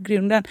mitt från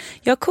grunden.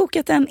 Jag har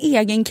kokat en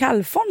egen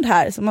kallfond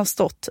här som har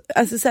stått,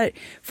 alltså så här,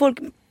 folk,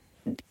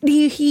 det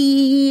är ju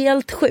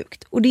helt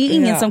sjukt. Och det är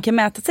ingen som kan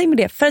mäta sig med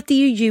det. För att det är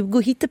ju ljug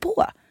och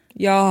hittepå.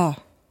 Ja.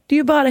 Det är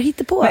ju bara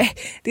hittepå. Nej,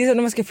 det är så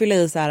när man ska fylla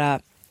i så här,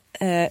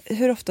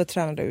 hur ofta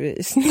tränar du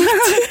i snitt?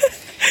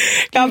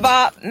 Jag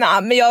bara,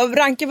 men jag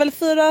rankar väl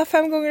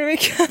 4-5 gånger i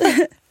veckan.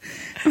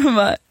 Man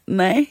bara,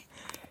 nej.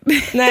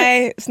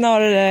 Nej,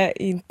 snarare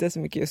inte så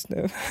mycket just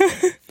nu.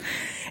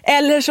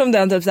 Eller som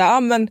den typ så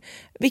här, men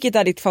vilket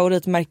är ditt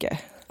favoritmärke?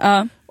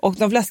 Och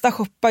de flesta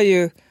shoppar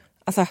ju,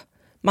 alltså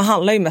man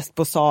handlar ju mest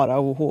på Zara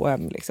och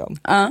H&M liksom.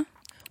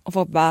 Och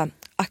folk bara,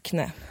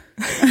 Acne.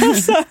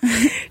 Alltså,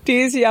 det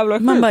är så jävla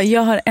sjukt. Man bara,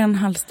 jag har en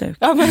halsduk.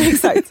 Ja, men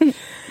exakt.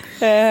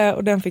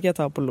 Och den fick jag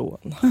ta på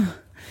lån.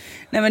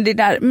 Nej, men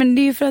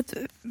det är ju för att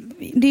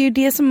det är ju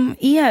det som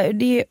är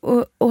det,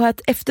 och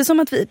att eftersom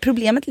att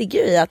problemet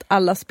ligger i att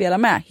alla spelar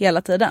med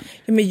hela tiden.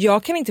 Ja, men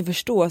jag kan inte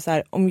förstå så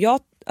här, om jag,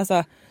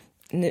 alltså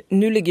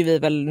nu ligger vi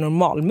väl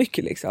normal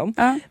mycket liksom.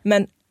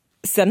 Men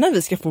sen när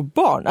vi ska få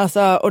barn,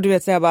 alltså, och du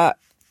vet så jag bara,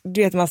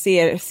 du vet man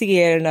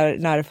ser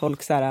när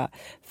folk så här,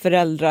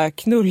 föräldrar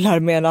knullar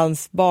medan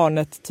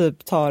barnet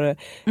typ tar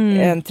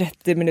en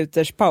 30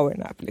 minuters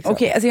powernap liksom.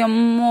 Okej, alltså jag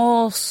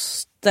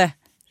måste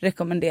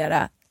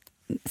rekommendera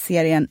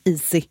serien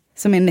Easy,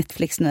 som är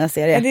Netflix nya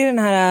serie. Är det den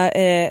här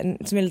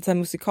som är lite så här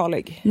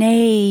musikalig?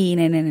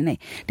 Nej.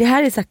 Det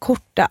här är så här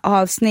korta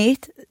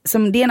avsnitt,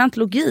 som det är en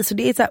antologi, så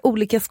det är så här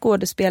olika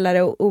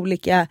skådespelare och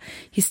olika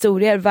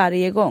historier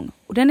varje gång.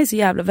 Och den är så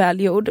jävla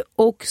välgjord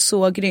och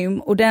så grym.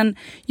 Och den,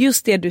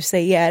 just det du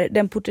säger,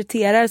 den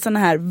porträtterar såna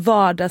här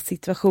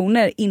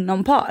vardagssituationer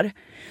inom par.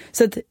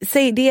 Så att,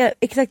 säg det är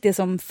exakt det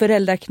som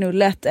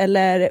föräldraknullet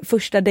eller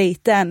första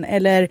dejten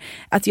eller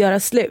att göra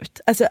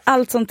slut. Alltså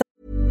allt sånt.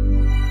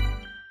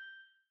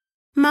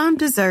 Mom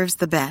deserves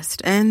the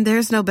best, and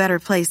there's no better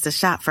place to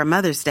shop for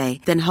Mother's Day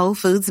than Whole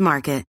Foods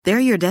Market. They're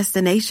your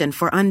destination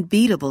for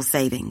unbeatable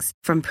savings,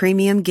 from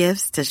premium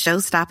gifts to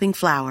show-stopping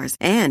flowers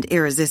and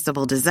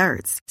irresistible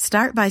desserts.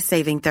 Start by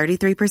saving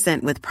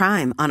 33% with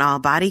Prime on all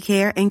body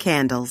care and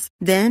candles.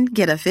 Then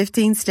get a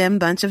 15-stem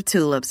bunch of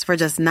tulips for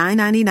just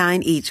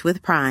 $9.99 each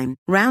with Prime.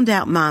 Round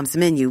out Mom's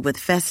menu with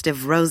festive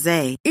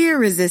rosé,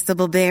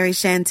 irresistible berry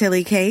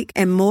chantilly cake,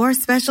 and more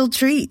special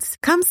treats.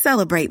 Come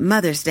celebrate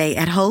Mother's Day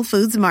at Whole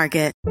Foods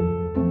Market.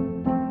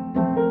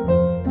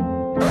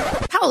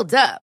 Hold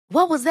up.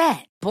 What was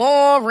that?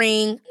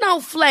 Boring.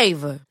 No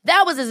flavor.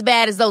 That was as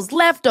bad as those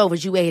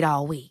leftovers you ate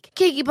all week.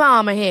 Keke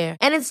Palmer here,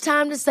 and it's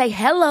time to say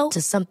hello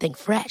to something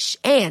fresh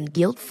and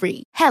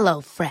guilt-free.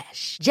 Hello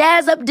Fresh.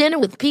 Jazz up dinner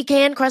with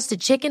pecan-crusted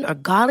chicken or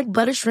garlic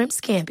butter shrimp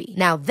scampi.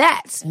 Now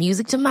that's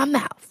music to my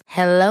mouth.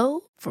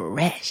 Hello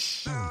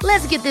Fresh.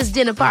 Let's get this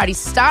dinner party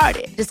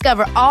started.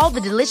 Discover all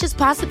the delicious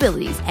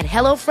possibilities at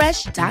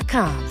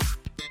hellofresh.com.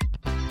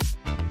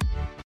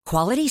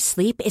 Quality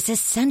sleep is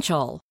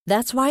essential.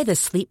 That's why the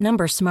Sleep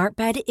Number Smart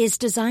Bed is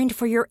designed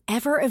for your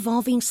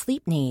ever-evolving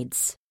sleep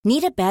needs.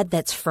 Need a bed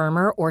that's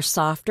firmer or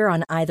softer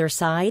on either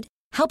side?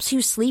 Helps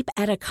you sleep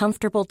at a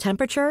comfortable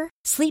temperature?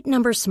 Sleep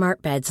Number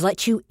Smart Beds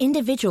let you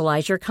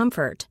individualize your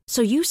comfort,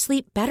 so you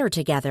sleep better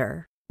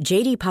together.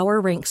 J.D.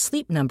 Power ranks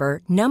Sleep Number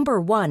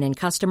 #1 in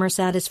customer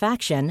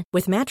satisfaction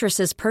with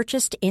mattresses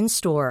purchased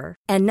in-store.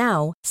 And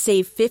now,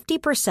 save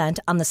 50%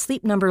 on the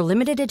Sleep Number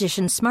Limited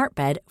Edition Smart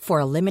Bed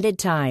for a limited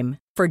time.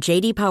 For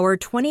J.D. Power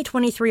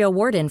 2023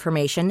 award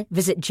information,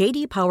 visit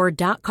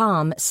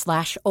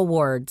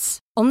jdpower.com/awards.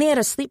 Only at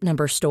a Sleep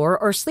Number store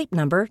or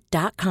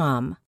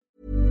sleepnumber.com.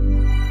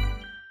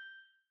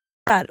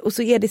 Och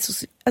så är det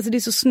så, alltså det är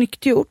så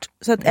snyggt gjort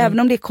så att även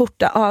om det är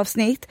korta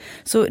avsnitt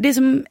så det är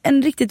som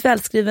en riktigt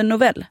välskriven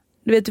novell.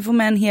 Du vet, du får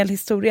med en hel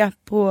historia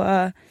på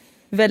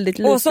väldigt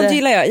lite. Och sånt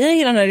gillar jag. Jag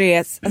gillar när det är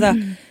alltså,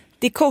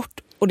 det är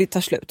kort och det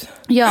tar slut.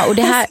 Ja, och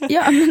det här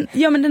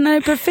men den här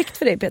är perfekt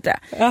för dig, Petra.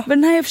 Ja.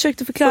 Men den här jag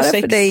försökte förklara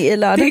för dig i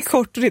lördags. Det är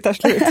kort och det tar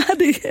slut.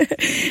 det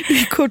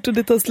är kort och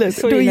det tar slut.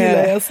 Så då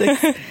gillar jag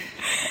sex.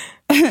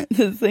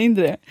 Säg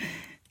inte det.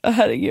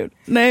 Herregud.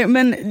 Nej,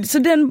 men så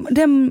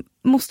den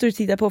måste du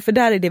titta på, för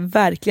där är det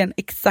verkligen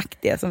exakt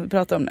det som vi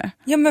pratar om nu.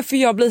 Ja, men för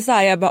jag blir så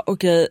här, jag bara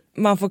okej,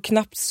 man får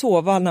knappt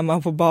sova när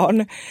man får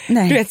barn.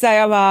 Nej. Du vet så här,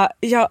 jag bara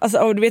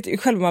alltså, du vet ju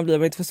själv man blir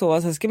man inte får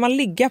sova, så ska man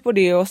ligga på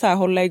det och så här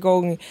hålla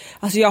igång.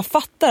 Alltså jag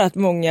fattar att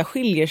många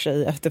skiljer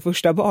sig efter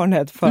första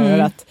barnet för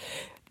att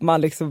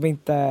man liksom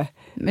inte.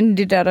 Men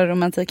det där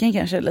romantiken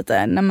kanske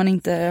lite när man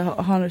inte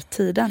har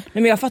tiden.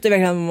 Nej, men jag fattar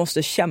verkligen att man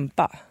måste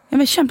kämpa. Ja,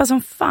 men kämpa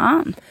som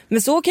fan.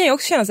 Men så kan jag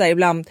också känna så här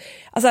ibland,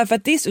 alltså för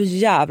att det är så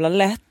jävla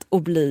lätt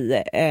att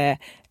bli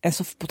en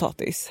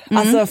soffpotatis.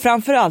 Alltså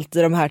framförallt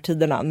i de här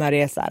tiderna när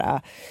det är så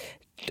här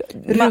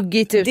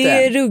ruggigt ute.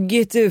 Det är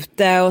ruggigt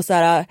ute och så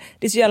här,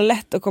 det är så jävla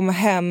lätt att komma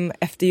hem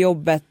efter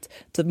jobbet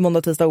typ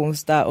måndag, tisdag,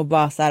 onsdag och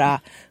bara så här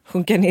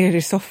sjunka ner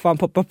i soffan,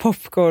 poppa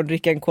popcorn,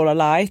 dricka en Cola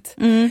Light.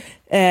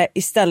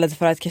 Istället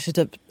för att kanske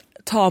typ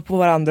ta på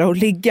varandra och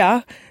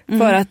ligga,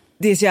 för att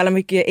det är så jävla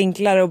mycket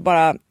enklare att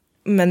bara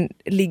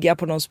ligga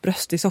på någons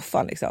bröst i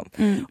soffan liksom.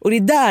 Och det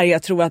är där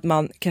jag tror att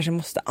man kanske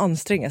måste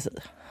anstränga sig.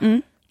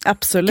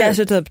 Absolut.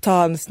 Kanske typ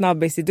ta en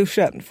snabbis i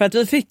duschen. För att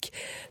vi fick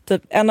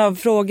typ, en av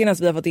frågorna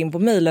som vi har fått in på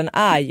mailen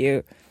är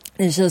ju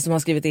en tjej som har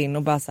skrivit in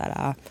och bara så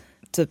här,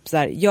 typ så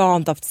här, jag har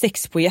inte haft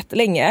sex på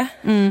jättelänge.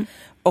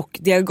 Och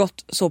det har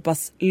gått så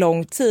pass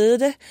lång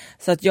tid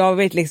så att jag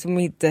vet liksom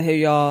inte hur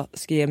jag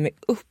ska ge mig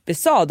upp i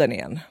sadeln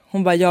igen.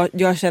 Hon bara,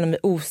 jag känner mig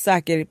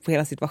osäker på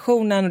hela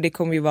situationen och det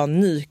kommer ju vara en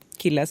ny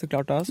kille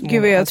såklart då.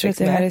 Gud, jag tror att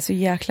det här är så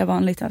jäkla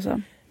vanligt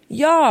alltså.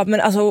 Ja,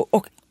 men alltså,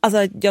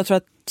 jag tror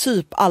att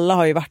typ alla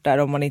har ju varit där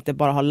om man inte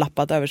bara har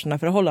lappat över sina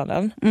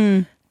förhållanden.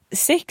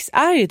 Sex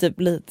är ju typ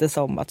lite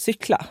som att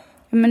cykla.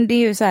 Men det är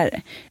ju så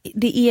här,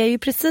 det är ju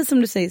precis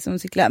som du säger som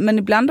att cykla, men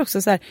ibland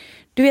också så här,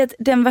 du vet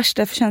den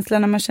värsta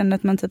känslan när man känner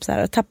att man typ så här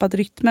har tappat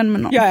rytmen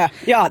med någon. Ja,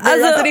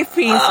 alltså det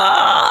finns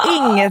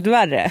inget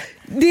värre.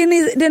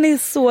 Den är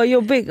så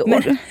jobbig.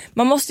 Men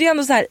man måste ju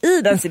ändå så här,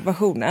 i den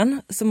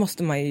situationen så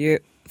måste man ju,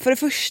 för det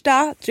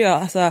första tror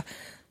jag alltså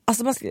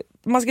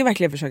man ska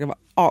verkligen försöka vara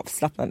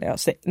avslappnad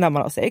när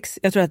man har sex.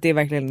 Jag tror att det är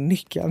verkligen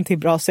nyckeln till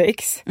bra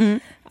sex.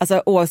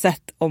 Alltså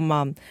oavsett om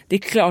man, det är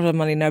klart att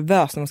man är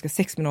nervös när man ska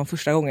sex med någon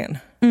första gången.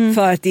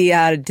 För att det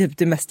är typ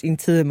det mest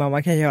intima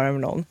man kan göra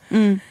med någon.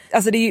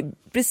 Alltså det är ju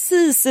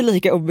precis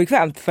lika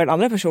obekvämt för den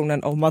andra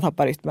personen om man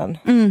tappar rytmen.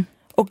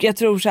 Och jag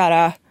tror så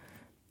här,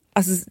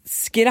 alltså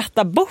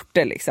skratta bort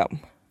det liksom.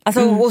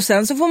 Alltså och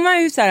sen så får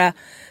man ju så här,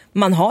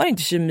 man har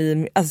inte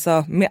kemi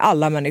alltså, med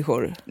alla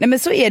människor. Nej, men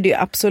så är det ju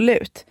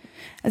absolut.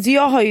 Alltså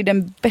jag har ju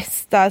den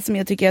bästa som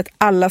jag tycker att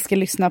alla ska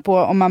lyssna på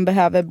om man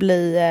behöver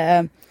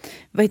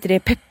bli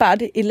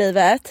peppad i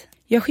livet.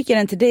 Jag skickade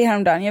den till dig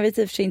häromdagen. Jag vet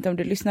i och för sig inte om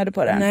du lyssnade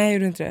på den. Nej, jag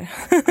gjorde inte det.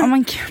 Ja,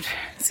 men gud.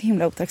 Så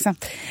himla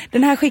otacksamt.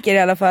 Den här skickade i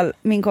alla fall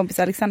min kompis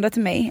Alexandra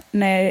till mig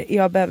när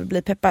jag behöver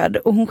bli peppad.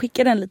 Och hon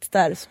skickade den lite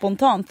där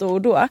spontant då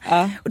och då.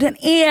 Ja. Och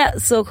den är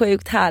så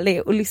sjukt härlig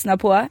att lyssna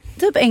på.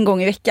 Typ en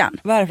gång i veckan.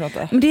 Vad är det för något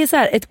då? Men det är så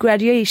här ett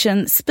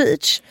graduation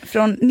speech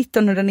från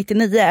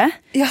 1999.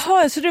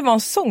 Jaha, så det var en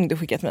sång du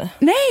skickat mig?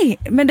 Nej,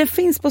 men den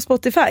finns på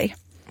Spotify.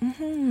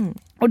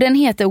 Och den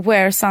heter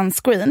Wear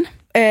Sunscreen.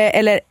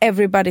 Eller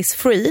Everybody's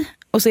Free.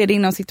 Och så är det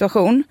inom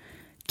situation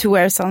to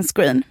wear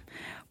sunscreen.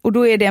 Och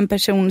då är det en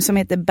person som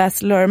heter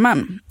Baz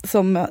Luhrmann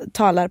som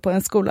talar på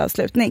en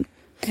skolavslutning.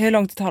 Hur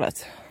långt är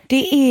talet?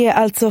 Det är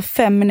alltså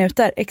 5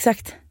 minuter,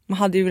 exakt. Man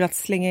hade ju velat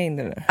slänga in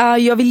det nu. Ja,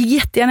 jag vill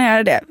jättegärna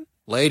göra det.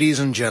 Ladies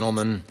and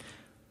gentlemen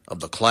of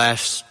the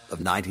class of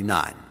 99,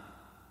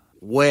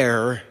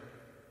 wear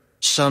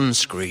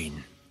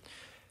sunscreen.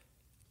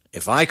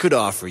 If I could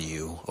offer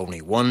you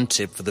only one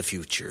tip for the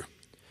future,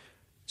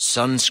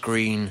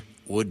 sunscreen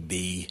would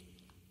be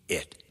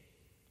it.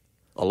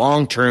 The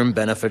long-term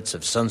benefits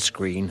of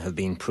sunscreen have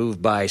been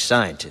proved by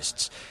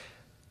scientists,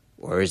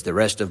 whereas the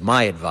rest of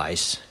my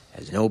advice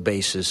has no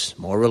basis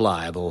more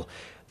reliable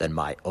than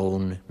my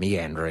own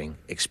meandering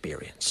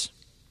experience.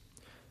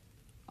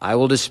 I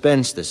will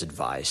dispense this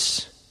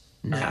advice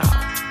now.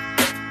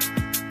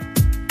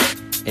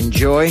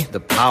 Enjoy the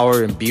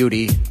power and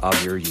beauty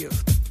of your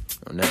youth.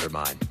 Oh, never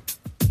mind.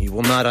 You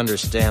will not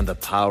understand the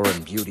power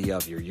and beauty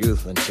of your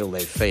youth until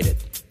they've faded.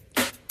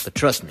 But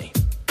trust me,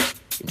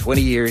 in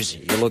 20 years,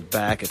 you'll look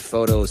back at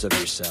photos of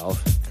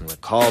yourself and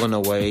recall in a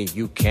way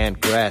you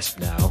can't grasp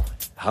now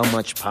how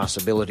much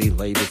possibility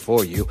lay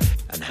before you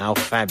and how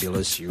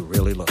fabulous you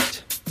really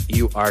looked.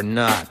 You are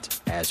not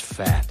as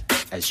fat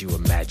as you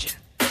imagine.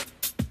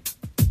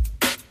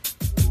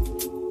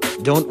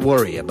 Don't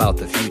worry about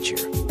the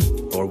future,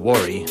 or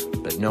worry,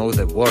 but know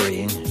that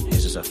worrying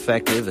is as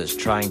effective as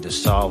trying to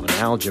solve an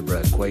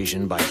algebra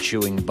equation by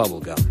chewing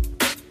bubblegum.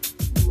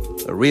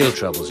 The real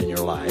troubles in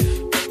your life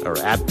are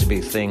apt to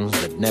be things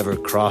that never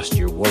crossed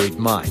your worried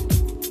mind,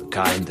 the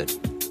kind that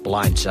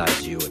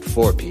blindsides you at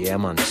 4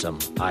 p.m. on some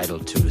idle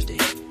Tuesday.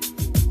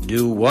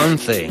 Do one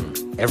thing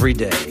every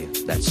day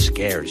that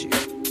scares you.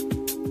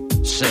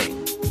 Sing.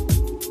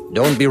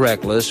 Don't be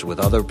reckless with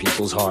other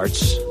people's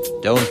hearts.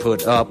 Don't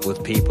put up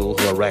with people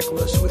who are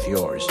reckless with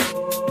yours.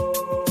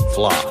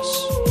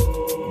 Floss.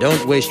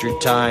 Don't waste your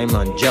time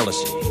on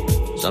jealousy.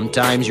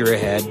 Sometimes you're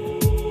ahead,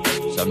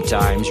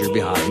 sometimes you're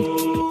behind.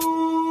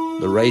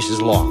 The race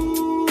is long,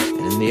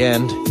 and in the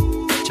end,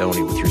 it's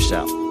only with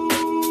yourself.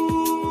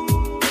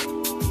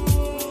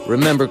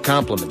 Remember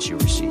compliments you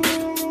receive.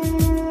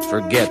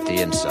 Forget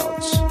the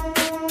insults.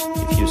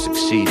 If you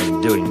succeed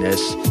in doing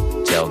this,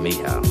 tell me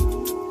how.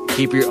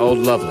 Keep your old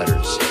love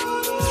letters.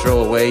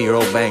 Throw away your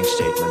old bank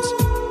statements.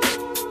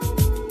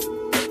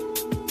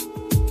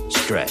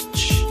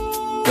 Stretch.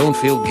 Don't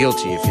feel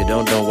guilty if you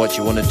don't know what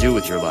you want to do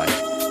with your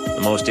life.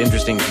 The most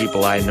interesting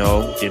people I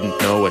know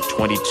didn't know at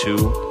 22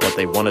 what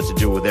they wanted to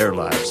do with their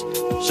lives.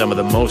 Some of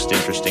the most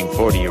interesting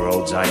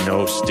 40-year-olds I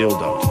know still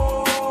don't.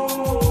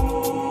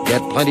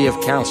 Get plenty of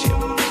calcium.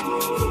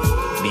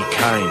 Be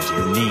kind to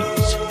your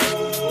knees.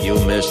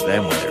 You'll miss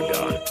them when they're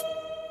gone.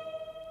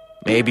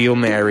 Maybe you'll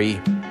marry,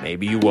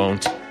 maybe you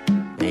won't.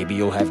 Maybe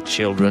you'll have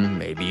children,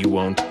 maybe you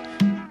won't.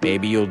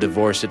 Maybe you'll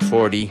divorce at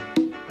 40.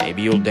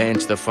 Maybe you'll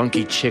dance the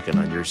funky chicken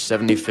on your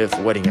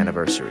 75th wedding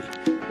anniversary.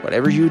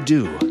 Whatever you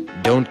do,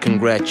 don't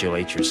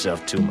congratulate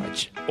yourself too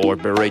much, or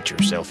berate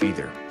yourself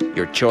either.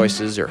 Your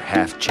choices are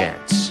half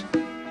chance.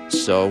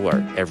 So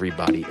are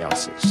everybody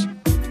else's.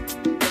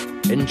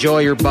 Enjoy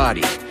your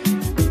body.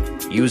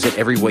 Use it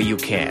every way you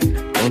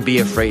can. Don't be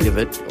afraid of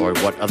it or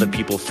what other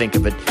people think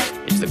of it.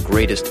 It's the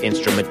greatest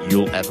instrument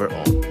you'll ever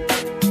own.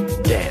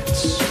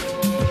 Dance.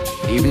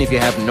 Even if you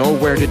have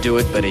nowhere to do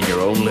it but in your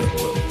own living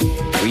room.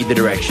 Read the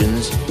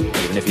directions,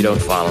 even if you don't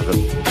follow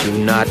them.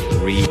 Do not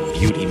read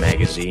beauty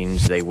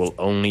magazines. They will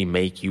only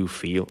make you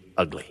feel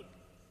ugly.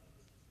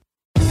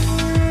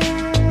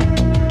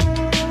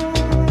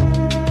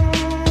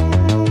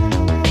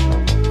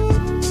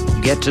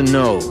 Get to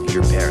know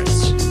your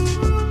parents.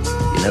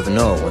 You never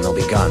know when they'll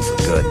be gone for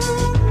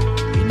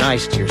good. Be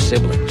nice to your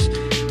siblings.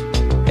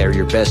 They're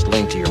your best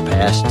link to your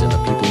past and the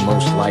people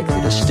most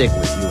likely to stick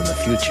with you in the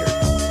future.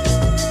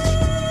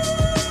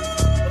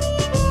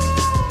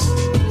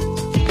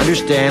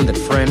 Understand that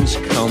friends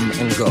come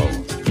and go,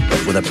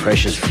 but with a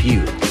precious few,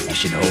 you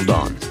should hold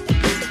on.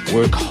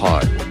 Work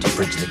hard to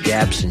bridge the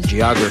gaps in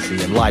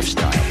geography and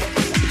lifestyle,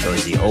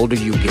 because the older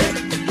you get,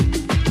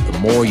 the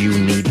more you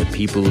need the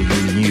people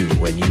you knew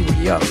when you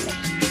were young.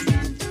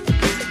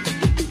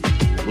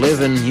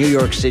 Live in New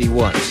York City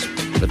once,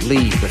 but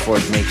leave before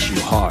it makes you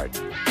hard.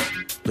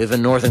 Live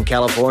in Northern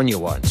California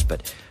once,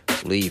 but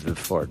leave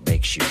before it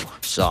makes you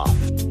soft.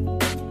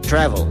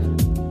 Travel.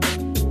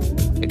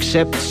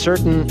 Accept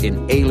certain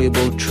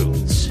inalienable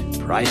truths.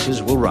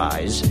 Prices will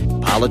rise,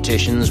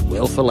 politicians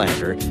will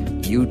philander,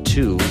 you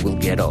too will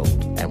get old.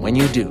 And when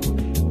you do,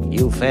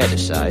 you'll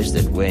fantasize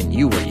that when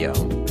you were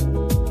young,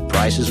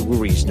 prices were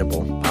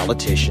reasonable,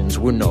 politicians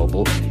were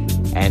noble,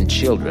 and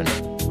children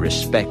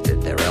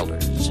respected their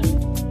elders.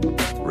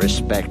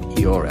 Respect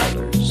your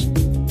elders.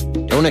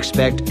 Don't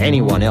expect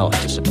anyone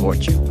else to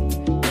support you.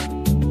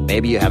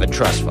 Maybe you have a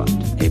trust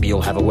fund. Maybe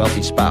you'll have a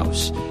wealthy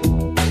spouse.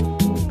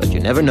 But you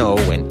never know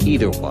when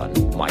either one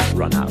might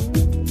run out.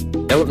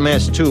 Don't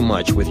mess too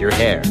much with your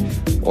hair,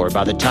 or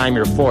by the time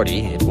you're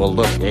 40, it will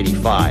look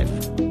 85.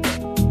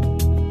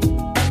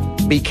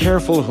 Be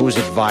careful whose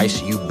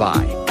advice you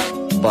buy,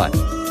 but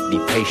be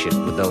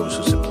patient with those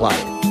who supply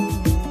it.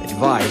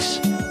 Advice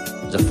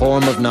is a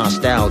form of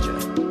nostalgia.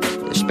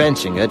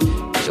 Dispensing it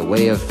is a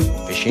way of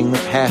fishing the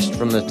past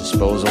from the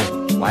disposal,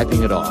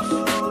 wiping it off,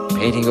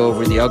 painting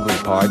over the ugly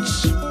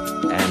parts,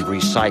 and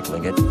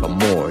recycling it for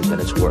more than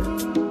it's worth.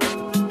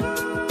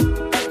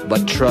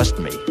 But trust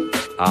me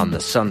on the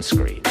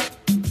sunscreen.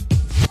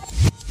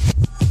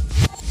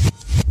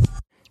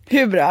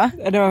 Hur bra?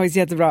 Det var faktiskt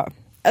jättebra.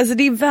 Alltså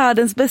det är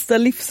världens bästa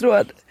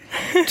livsråd.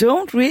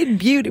 Don't read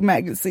beauty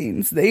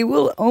magazines. They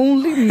will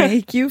only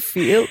make you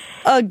feel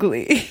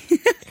ugly.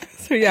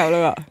 Så jävla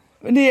bra.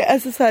 Det är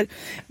alltså så här,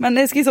 man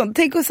älskar ju sånt.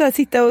 Tänk att så här,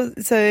 sitta och,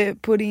 så här,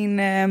 på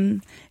din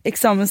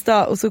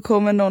examensdag och så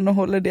kommer någon och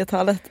håller det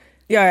talet.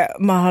 Ja,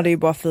 man hade ju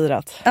bara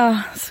firat.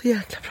 Ja, så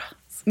jäkla bra.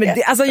 Men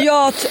det, alltså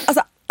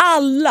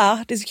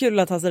alla, det är så kul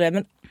att ta sig det,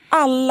 men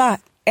alla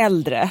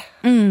äldre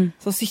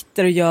som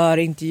sitter och gör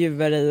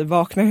intervjuer i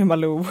Vakna med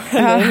Malou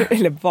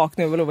eller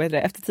Vakna med Malou heter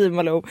det, Efter 10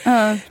 Malou.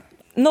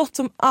 Något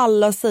som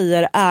alla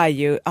säger är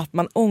ju att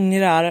man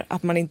ångrar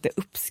att man inte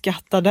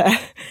uppskattade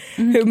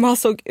hur man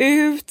såg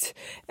ut,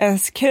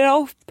 ens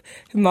kropp,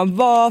 hur man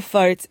var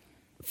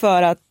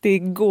för att det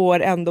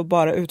går ändå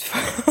bara utför.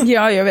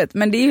 Ja, jag vet,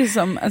 men det är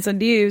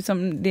ju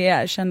som det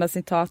är kända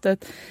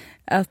citatet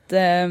att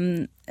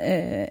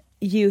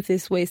youth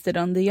is wasted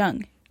on the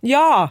young.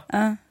 Ja.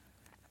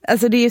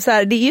 Alltså det är ju så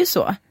här, det är ju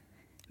så.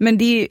 Men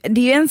det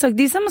är en sak,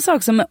 det är samma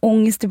sak som med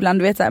ångest ibland,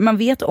 du vet så här, man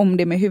vet om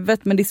det med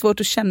huvudet men det är svårt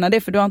att känna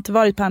det för du har inte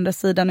varit på andra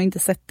sidan och inte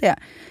sett det.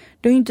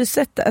 Du har ju inte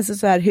sett alltså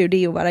så här hur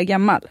det är att vara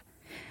gammal.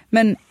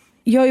 Men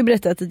jag har ju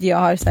berättat att jag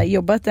har så här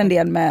jobbat en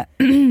del med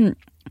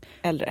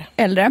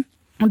äldre.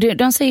 Och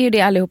de säger ju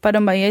det allihopa,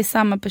 de bara jag är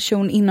samma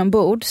person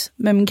inombords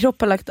men min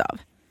kropp har lagt av.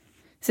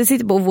 Så jag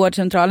sitter på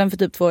vårdcentralen för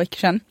typ 2 veckor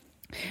sedan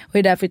och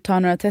är där för att ta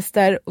några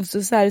tester och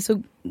så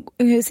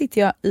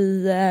sitter jag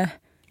i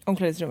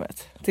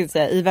omklädningsrummet, till att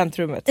säga, i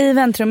väntrummet. I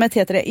väntrummet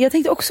heter det. Jag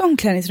tänkte också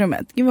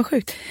omklädningsrummet. Gud vad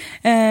sjukt.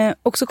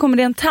 Och så kommer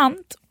det en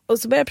tant och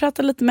så börjar jag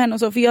prata lite med henne och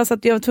så. För jag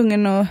var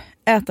tvungen att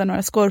äta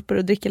några skorpor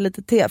och dricka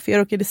lite te. För jag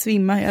råkade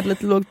svimma. Jag hade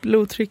lite lågt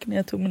blodtryck när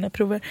jag tog mina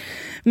prover.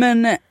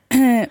 Men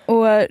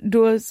och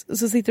då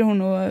så sitter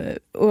hon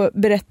och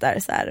berättar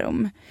så här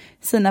om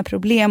sina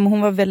problem.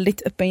 Hon var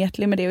väldigt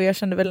öppenhjärtig med det. Och jag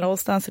kände väl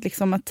någonstans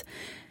liksom att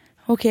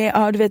okej,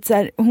 ja du vet så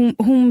här,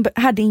 hon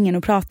hade ingen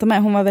att prata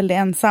med, hon var väldigt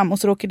ensam och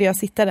så råkade jag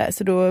sitta där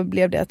så då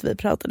blev det att vi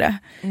pratade.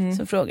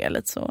 Så frågade jag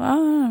lite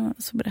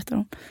så berättade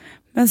hon.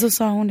 Men så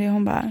sa hon det,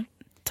 hon bara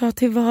ta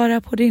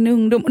tillvara på din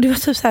ungdom. Och det var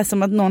typ så här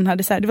som att någon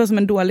hade så här, det var som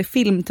en dålig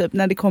film typ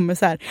när det kommer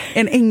så här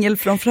en ängel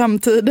från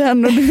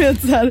framtiden och du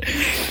vet så här.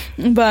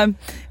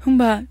 Hon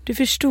bara du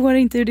förstår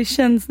inte hur det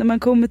känns när man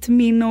kommer till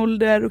min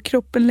ålder och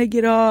kroppen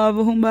lägger av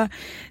och hon bara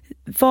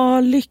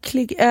var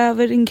lycklig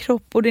över din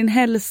kropp och din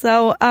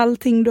hälsa och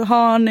allting du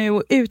har nu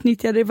och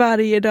utnyttja det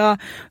varje dag.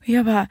 Och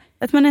jag bara,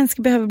 att man ens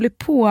ska behöva bli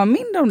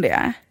påmind om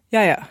det.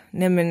 Ja.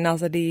 Nej men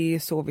alltså det är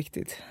så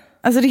viktigt.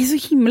 Alltså det är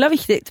så himla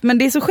viktigt, men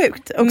det är så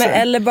sjukt också. Men,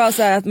 eller bara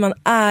så här att man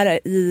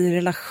är i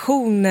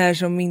relationer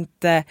som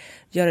inte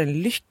gör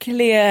en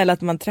lycklig eller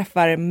att man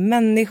träffar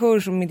människor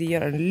som inte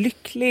gör en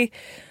lycklig.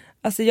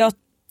 Alltså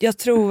jag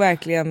tror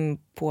verkligen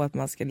på att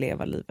man ska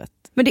leva livet.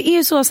 Men det är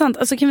ju så sant.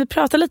 Alltså kan vi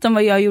prata lite om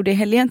vad jag gjorde i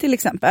helgen till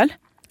exempel?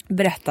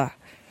 Berätta.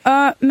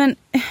 Ja, men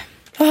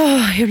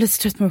jag blir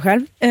så trött på mig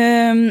själv.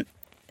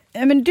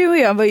 Men du och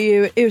jag var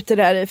ju ute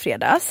där i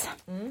fredags.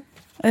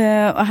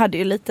 Och hade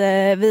ju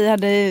vi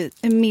hade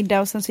en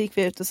middag och sen så gick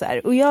vi ut och så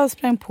här. Och jag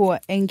sprang på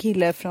en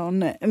kille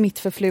från mitt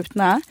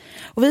förflutna.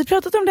 Och vi har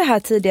pratat om det här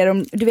tidigare,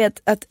 om du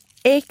vet att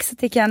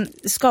det kan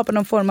skapa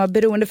någon form av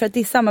beroende för att det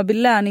är samma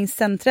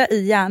belöningscentra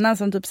i hjärnan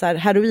som typ så här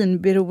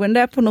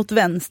heroinberoende på något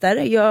vänster.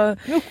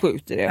 Hur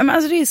sjukt är det? Men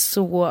alltså det är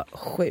så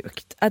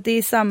sjukt att det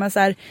är samma så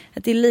här,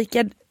 att det är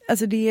lika,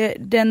 alltså det är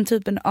den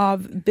typen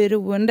av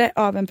beroende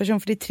av en person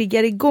för det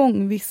triggar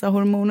igång vissa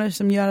hormoner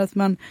som gör att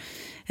man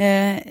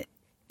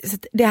så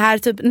att det här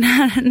typ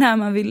när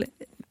man vill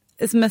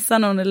smsa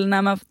någon eller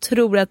när man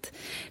tror att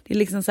det är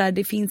liksom så här,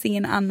 det finns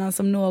ingen annan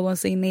som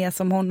någonsin är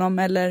som honom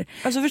eller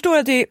alltså förstår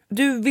att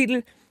du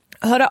vill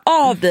höra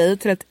av dig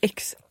till ett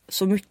ex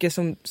så mycket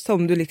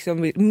som du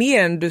liksom vill,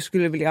 mer än du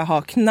skulle vilja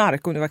ha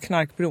knark om du var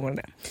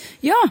knarkberoende.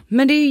 Ja,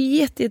 men det är ju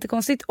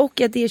jättekonstigt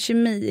och att det är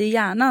kemi i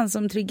hjärnan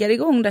som triggar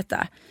igång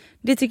detta.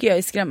 Det tycker jag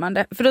är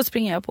skrämmande för då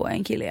springer jag på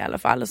en kille i alla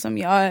fall som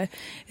jag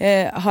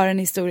har en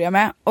historia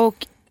med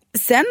och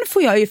sen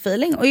får jag ju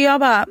feeling och jag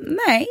bara,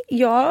 nej,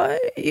 jag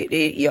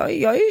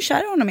är ju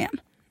kär i honom igen.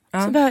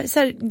 Ja. Så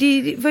här,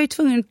 det var ju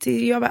tvungen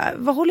till, jag bara,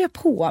 vad håller jag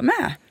på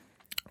med?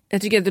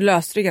 Jag tycker att du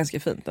löste det ganska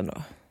fint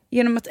ändå.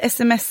 Genom att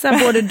smsa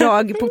både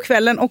dag på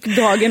kvällen och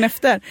dagen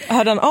efter.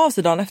 Hörde han av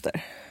sig dagen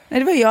efter? Nej,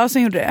 det var jag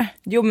som gjorde det.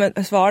 Jo,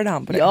 men svarade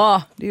han på det?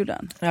 Ja, det gjorde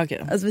han. Ja, okay.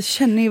 Alltså vi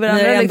känner ju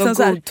varandra. Ni är ändå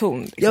liksom, god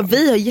ton. Liksom. Ja,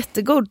 vi har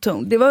jättegod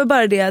ton. Det var ju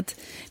bara det att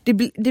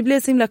det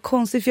blev så himla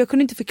konstigt. För jag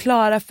kunde inte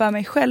förklara för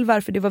mig själv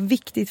varför det var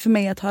viktigt för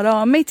mig att höra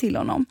av mig till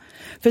honom.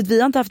 För att vi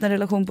har inte haft en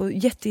relation på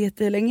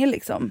jättelänge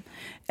liksom.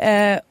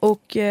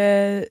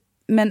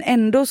 Men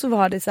ändå så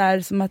var det så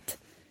här som att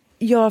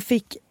jag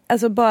fick...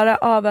 Alltså bara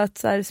av att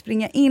så här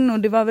springa in, och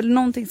det var väl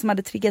någonting som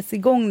hade triggats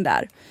igång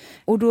där.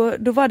 Och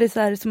då var det så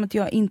här som att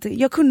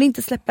jag kunde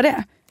inte släppa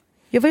det.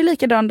 Jag var ju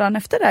likadan dagen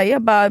efter det.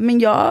 Jag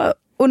bara,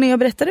 och när jag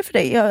berättade för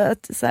dig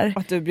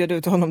att du bjöd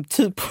ut honom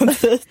typ på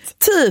dit.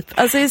 Typ,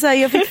 alltså så här,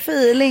 jag fick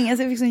feeling,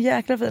 alltså jag fick sån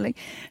jäkla feeling.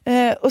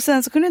 Och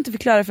sen så kunde jag inte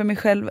förklara för mig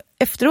själv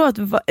efteråt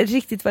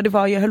riktigt vad det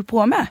var jag höll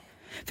på med.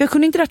 För jag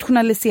kunde inte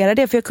rationalisera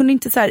det, för jag kunde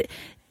inte så här,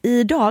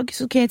 idag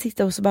så kan jag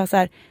titta och så bara så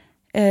här,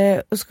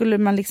 och skulle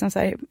man liksom så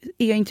här,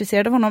 är jag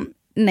intresserad av honom?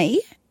 Nej.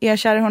 Är jag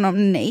kär i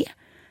honom? Nej.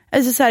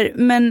 Alltså så här,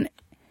 men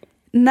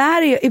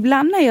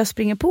ibland när jag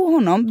springer på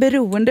honom,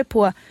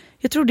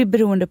 jag tror det är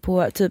beroende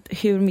på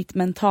typ hur mitt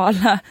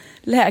mentala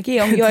läge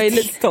är. Om jag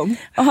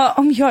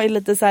är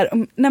lite så här,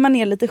 när man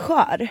är lite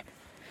skör,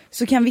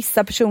 så kan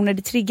vissa personer,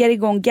 det triggar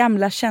igång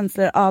gamla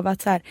känslor av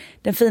att så här,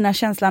 den fina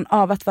känslan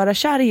av att vara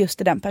kär i just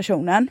den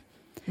personen.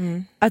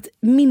 Mm. Att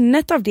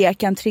minnet av det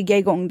kan trigga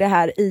igång det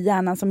här i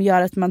hjärnan som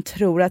gör att man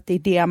tror att det är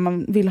det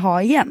man vill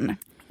ha igen.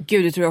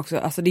 Gud, det tror jag också.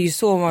 Alltså det är ju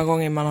så många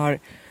gånger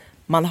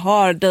man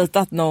har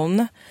dejtat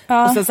någon,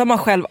 och sen så har man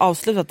själv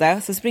avslutat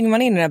det, så springer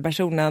man in i den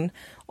personen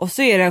och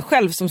så är det en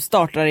själv som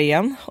startar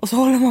igen, och så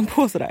håller man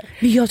på sådär.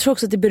 Men jag tror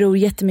också att det beror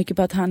jättemycket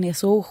på att han är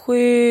så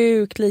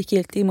sjukt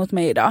likgiltig mot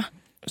mig idag.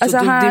 Så alltså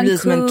han blir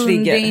som en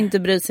trigger. Inte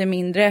bryr sig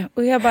mindre.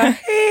 Och jag bara,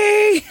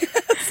 hej!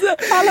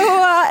 Alltså,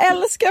 hallå,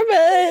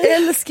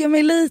 älska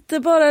mig lite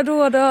bara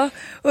då.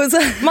 Och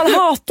så. Man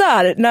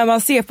hatar när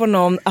man ser på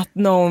någon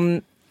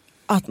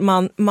att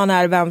man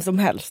är vem som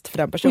helst för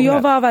den personen. Och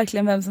jag var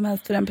verkligen vem som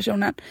helst för den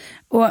personen.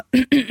 Och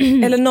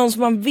eller någon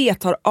som man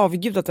vet har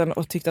avgudat den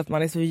och tyckt att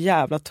man är så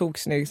jävla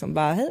toksnygg som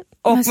bara hej.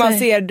 Och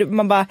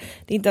man bara,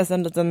 det är inte ens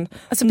en liten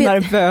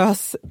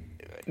nervös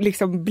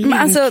liksom blinkning.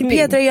 Alltså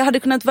Petra, jag hade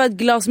kunnat vara ett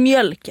glas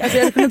mjölk. Alltså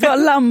jag hade kunnat vara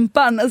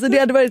lampan. Alltså det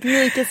hade varit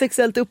lika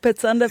sexuellt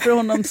upphetsande för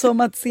honom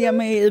som att se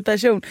mig i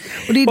person.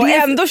 Och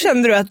ändå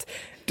kände du att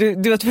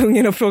du var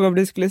tvungen att fråga om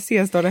du skulle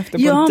ses dagen efter på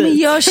en dejt. Ja, men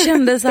jag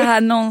kände så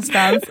här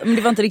någonstans, men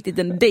det var inte riktigt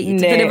en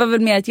dejt. För det var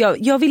väl mer att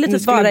jag ville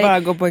typ bara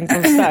gå på en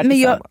konsert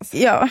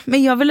tillsammans.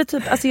 Men jag ville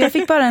typ, alltså jag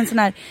fick bara en sån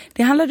här,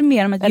 det handlade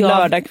mer om att en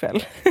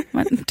lördagkväll.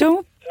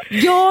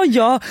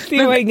 Ja.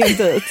 Det var ingen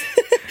dejt.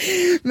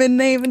 Men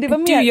nej, men det var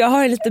mer. Du, jag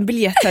har en liten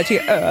biljett här till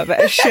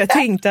övers. Jag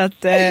tänkte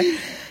att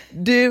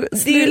det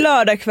är ju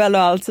lördagkväll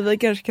och allt, så vi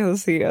kanske kan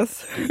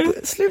ses.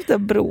 Sluta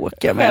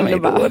bråka med mig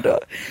då.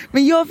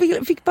 Men jag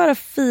fick bara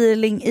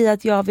feeling i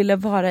att jag ville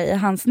vara i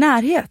hans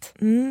närhet.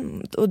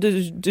 Och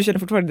du känner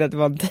fortfarande att det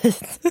var en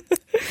dejt?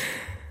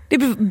 Det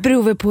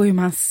beror väl på hur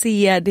man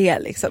ser det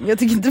liksom. Jag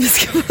tycker inte vi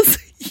ska vara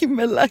så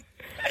himla.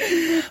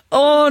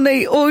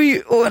 Nej,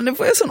 nu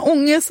får jag sån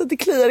ångest att det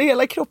kliar i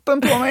hela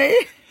kroppen på mig.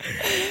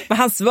 Men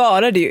han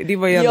svarade ju, det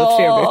var ju ändå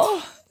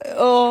trevligt.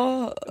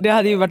 Det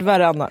hade ju varit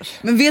värre annars.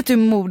 Men vet du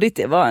hur modigt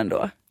det var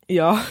ändå?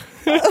 Ja.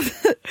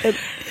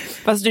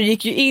 Fast du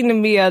gick ju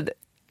in med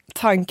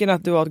tanken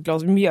att du har ett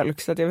glas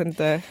mjölk, så att jag vet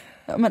inte.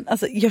 Ja, men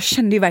alltså, jag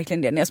kände ju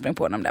verkligen det när jag sprang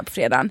på honom där på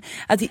fredagen.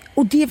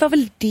 Och det var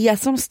väl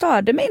det som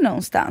störde mig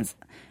någonstans.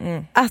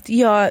 Att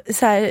jag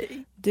så här,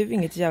 du är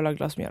inget jävla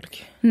glas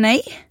mjölk.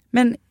 Nej,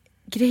 men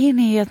grejen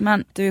är ju att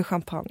man... Du är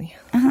champagne.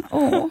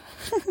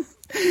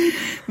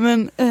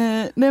 Men,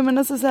 nej men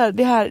alltså så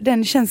här,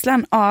 den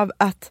känslan av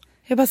att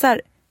jag bara så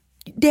här,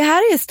 det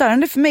här är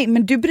störande för mig,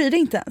 men du bryr dig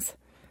inte ens.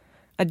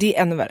 Ja, det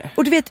är ännu värre.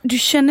 Och du vet, du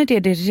känner det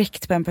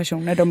direkt på en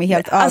person när de är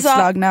helt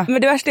avslagna.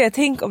 Men det värsta är,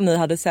 tänk om ni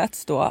hade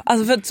setts då.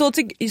 Alltså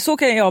för så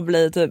kan jag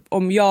bli typ,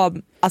 om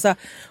jag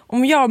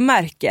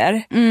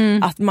märker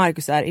att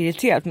Marcus är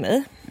irriterad på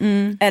mig.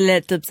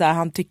 Eller typ så här,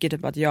 han tycker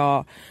typ att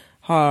jag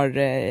har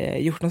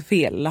gjort något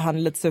fel, eller han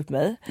är lite sur på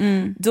mig.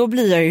 Då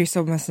blir jag ju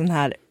som en sån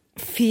här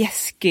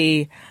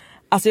fjäskig,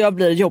 alltså jag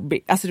blir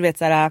jobbig. Alltså du vet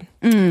så här.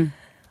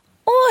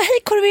 Hej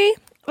Corvi.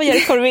 Vad gör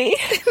du Corvi?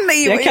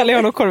 Nej, jag kallar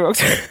honom Corvi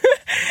också.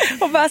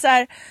 Och bara så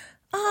här,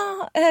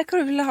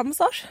 Corvi vill ha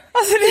massage.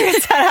 Alltså du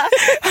vet så här,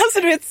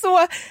 alltså du vet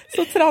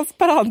så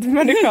transparent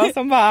människa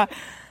som bara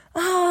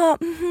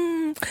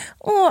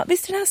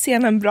visst är den här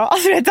scenen bra?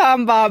 Alltså vet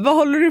han bara, vad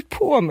håller du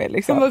på med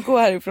liksom? Han bara gå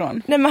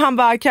härifrån. Nej, men han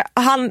bara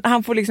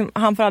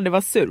han får aldrig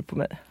vara sur på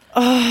mig.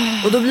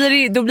 Och då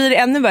blir det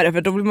ännu värre,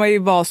 för då blir man ju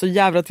vara så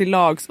jävla till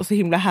lags och så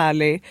himla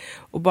härlig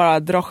och bara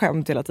dra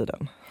skämt hela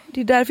tiden.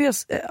 Det är därför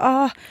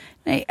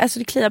nej, alltså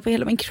det kliar på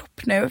hela min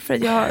kropp nu för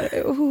att jag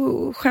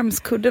har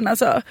skämskudden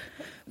alltså.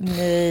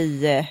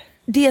 Nej.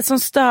 Det som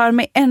stör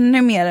mig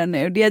ännu mer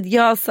nu, det är att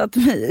jag satt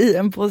mig i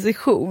en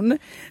position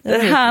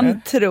där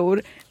han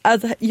tror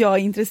att jag är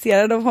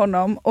intresserad av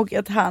honom, och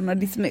att han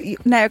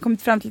har när jag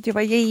kommit fram till att jag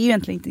är ju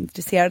egentligen inte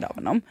intresserad av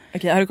honom.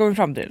 Okej, har du kommit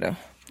fram till det då?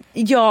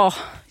 Ja,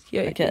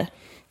 Okej.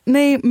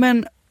 Nej,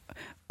 men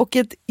och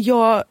att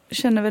jag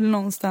känner väl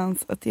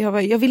någonstans att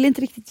jag vill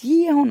inte riktigt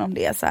ge honom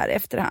det så här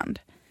efterhand.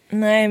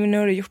 Nej, men nu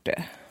har du gjort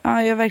det.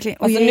 Ja, jag verkligen.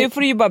 Och Alltså nu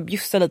får du ju bara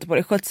bjussa lite på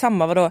det. Sköt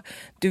samma, vadå?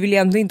 Du vill ju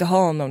ändå inte ha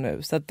honom nu.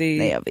 Så att det,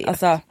 nej, jag vet.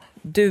 Alltså,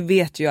 du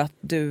vet ju att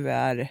du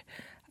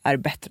är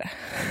bättre.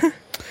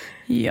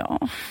 Ja.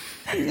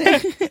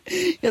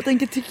 Jag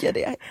tänker tycka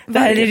det. Det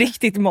här är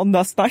riktigt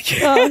måndagssnack.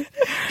 Ja,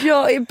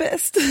 jag är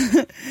bäst.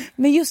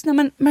 Men just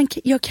när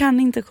jag kan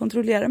inte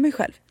kontrollera mig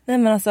själv. Nej,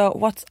 men alltså,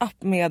 what's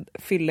up med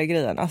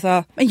fyllegrejen?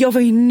 Alltså, Men jag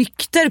var ju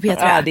nykter,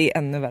 Petra. ja, det är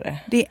ännu värre.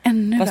 Det är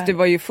ännu Fast värre. du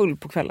var ju full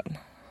på kvällen.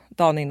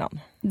 Dagen innan.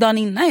 Dagen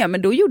innan, ja,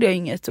 men då gjorde jag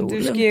inget Du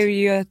olugnt. skrev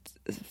ju ett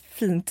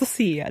fint att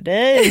se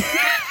dig.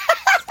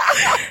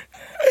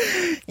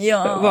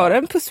 Ja. Var det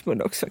en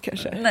pussmun också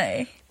kanske?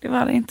 Nej, det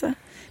var det inte.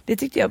 Det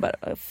tyckte jag bara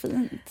var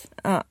fint.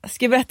 Ja,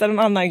 ska jag berätta en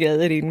annan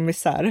grej i din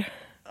misär?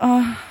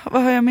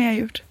 Vad har jag mer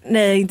gjort?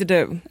 Nej, inte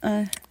du.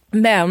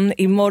 Men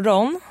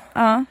imorgon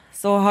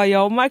så har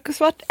jag och Marcus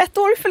varit 1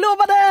 år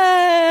förlovade!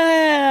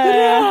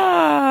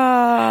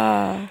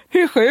 Hurra!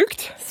 Hur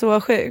sjukt?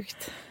 Så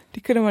sjukt. Det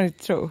kunde man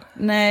inte tro.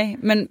 Nej,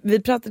 men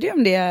vi pratade ju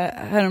om det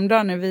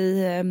häromdagen när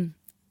vi...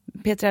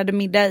 Petra hade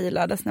middag i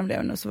lördags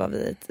nämligen och så var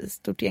vi ett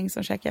stort gäng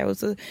som käkade och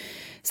så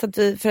att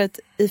vi, för att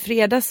i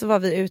fredags så var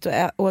vi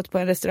ute och åt på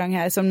en restaurang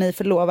här som ni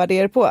förlovade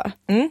er på.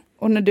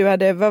 Och när du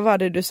hade, vad var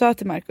det du sa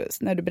till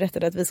Marcus när du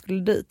berättade att vi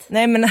skulle dit?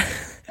 Nej, men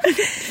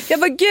jag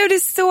bara, gud det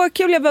är så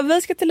kul, jag bara,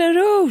 vi ska till La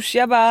Rouge,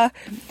 jag bara,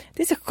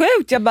 det är så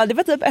sjukt, jag bara, det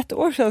var typ 1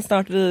 år sedan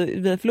snart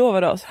vi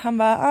förlovade oss. Han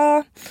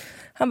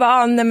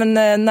bara, nej men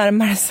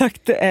närmare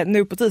sagt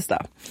nu på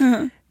tisdag.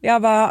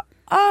 Jag bara,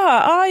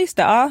 just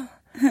det,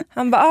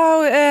 Han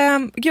bara,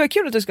 gud vad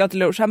kul att du ska till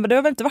Lourdes. Han bara, du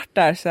har väl inte varit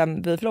där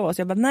sen vi förlovade oss?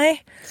 Jag bara,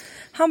 nej.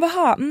 Han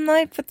bara,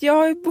 nej, för att jag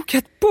har ju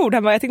bokat bord.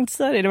 Han bara, jag tänkte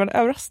säga det var en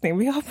överraskning.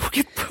 Men jag har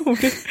bokat bord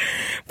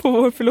på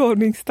vår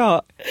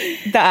förlovningsdag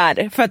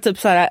där. För att typ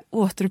så här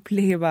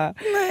återuppleva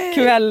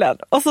kvällen.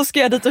 Och så ska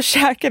jag dit och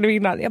käka nu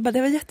innan. Jag bara,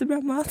 det var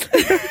jättebra mat.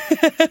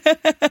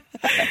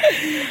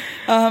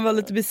 Ja, han var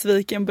lite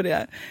besviken på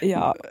det.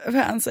 Ja.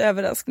 För hans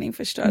överraskning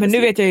förstördes. Men nu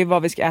vet jag ju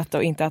vad vi ska äta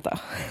och inte äta.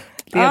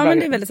 Men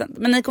det är väldigt sant.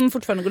 Men ni kommer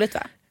fortfarande gå dit,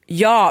 va?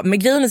 Ja, men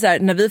grejen är så här,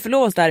 när vi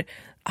förlovade oss där,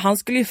 han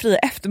skulle ju fria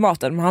efter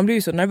maten, men han blev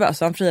ju så nervös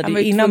så han friade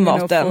ju innan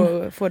maten.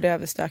 Att få det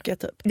överstökat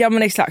typ. Ja,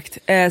 men exakt.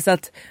 Så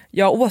att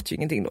jag åt ju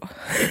ingenting då.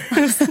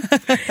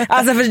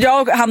 Alltså för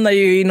jag hamnar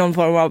ju i någon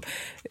form av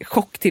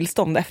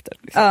chocktillstånd efter.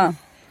 Liksom. Ja.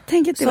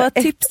 Tänk att det så var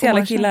tips till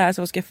alla killar här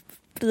som ska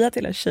fria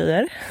till er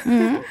tjejer.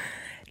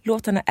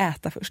 Låt henne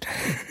äta först.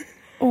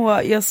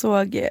 Och jag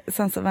såg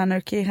Sons of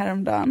Anarchy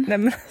häromdagen. Nej,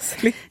 men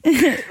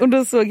och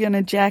då såg jag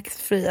när Jack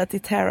fria till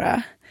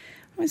Tara.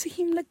 Det var så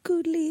himla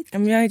gulligt. Ja,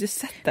 men jag har inte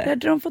sett det. Då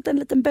hade de fått en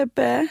liten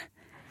bebbe.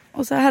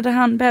 Och så hade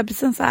han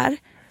bebisen så här.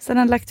 Så hade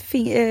han lagt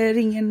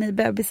ringen i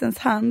bebisens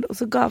hand. Och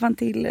så gav han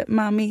till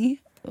mami.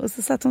 Och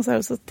så satt hon så här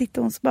och så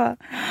tittade hon så bara...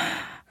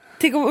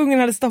 Tänk om ungen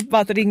hade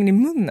stoppat ringen i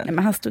munnen. Nej,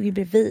 men han stod ju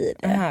bredvid.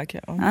 Aha,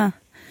 okay.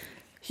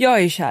 Jag är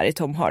ju kär i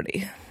Tom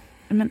Hardy.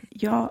 Men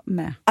jag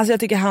med. Alltså jag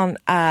tycker han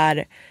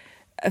är...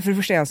 För det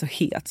första är han så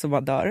het som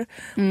man dör.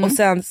 Och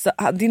sen så,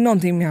 det är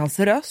någonting med hans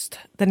röst.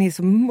 Den är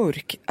så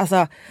mörk.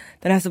 Alltså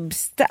den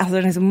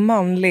är så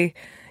manlig.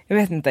 Jag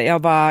vet inte,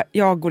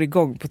 jag går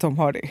igång på Tom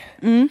Hardy.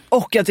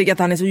 Och jag tycker att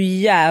han är så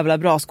jävla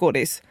bra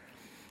skådis.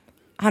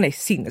 Han är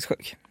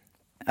sinnessjuk.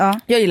 Ja.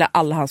 Jag gillar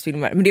alla hans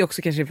filmer. Men det är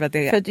också kanske för att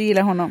det är... För att du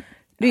gillar honom.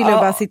 Du gillar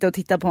bara att sitta och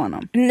titta på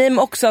honom. Nej, men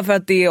också för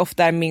att det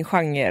ofta är min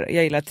genre.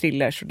 Jag gillar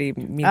thrillers och det är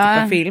min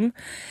typ av film.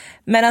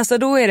 Men alltså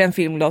då är det en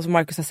film då som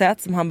Marcus har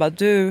sett. Som han bara,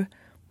 du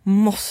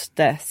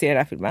måste se den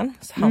här filmen.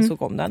 Så han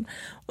såg om den.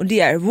 Och det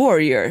är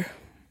Warrior.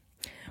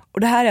 Och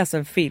det här är alltså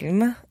en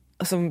film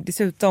som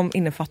dessutom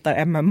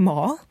innefattar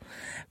MMA.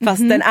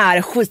 Fast den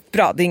är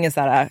skitbra. Det är ingen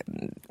så här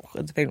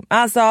skitfilm.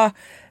 Alltså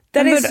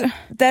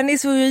den är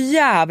så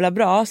jävla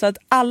bra så att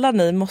alla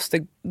ni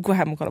måste gå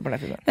hem och kolla på den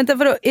här filmen. Vänta,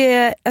 vadå?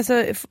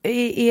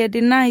 Är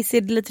det nice?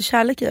 Är det lite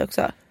kärlek i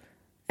också?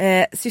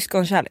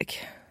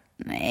 Syskonkärlek.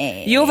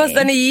 Nej. Jo, fast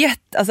den är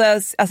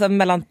alltså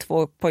mellan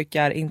två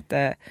pojkar,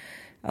 inte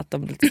att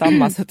de blir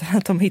tillsammans utan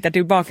att de hittar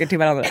tillbaka till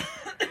varandra.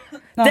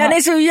 Den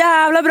är så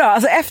jävla bra.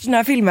 Alltså efter den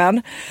här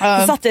filmen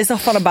så satt jag i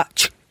soffan och bara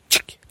alltså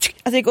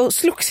jag gick och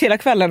slogs hela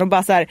kvällen och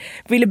bara så här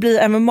ville bli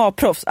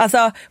MMA-proffs.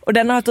 Alltså, och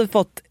den har typ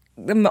fått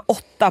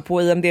 8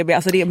 på IMDb.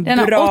 Alltså det är en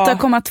den bra... har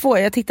 8,2,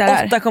 jag tittar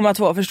här.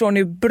 8,2, förstår ni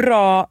hur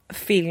bra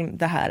film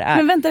det här är?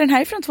 Men vänta, den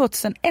här är från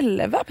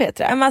 2011,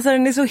 Petra. Men alltså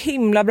den är så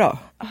himla bra.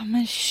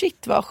 Men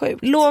shit, vad sjukt.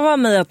 Lova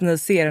mig att ni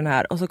ser den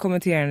här och så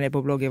kommenterar ni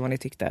på bloggen vad ni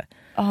tyckte.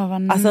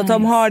 Vad nice. Alltså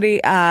Tom Hardy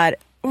är...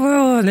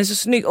 den är så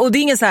snygg. Och det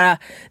är ingen så här,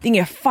 det är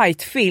ingen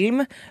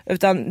fightfilm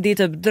utan det är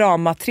typ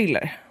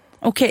drama-thriller.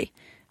 Okej.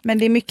 Men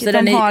det är mycket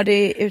Tom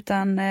Hardy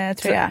utan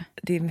tröja.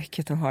 Det är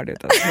mycket Tom Hardy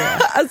utan tröja.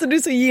 Alltså du är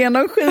så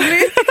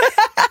genomskinlig.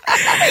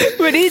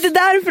 Men det är inte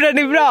därför den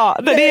är bra.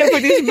 Den är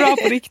faktiskt bra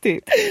på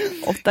riktigt.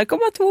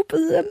 8,2 på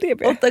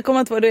IMDb.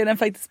 8,2, då är den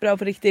faktiskt bra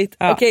på riktigt.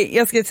 Ja. Okej,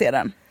 jag ska se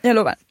den. Jag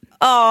lovar.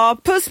 Ja,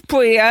 puss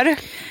på er.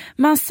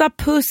 Massa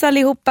puss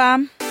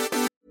allihopa.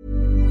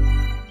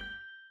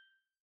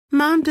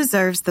 Mom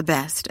deserves the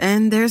best,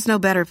 and there's no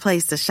better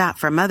place to shop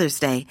for Mother's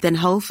Day than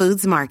Whole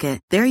Foods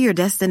Market. They're your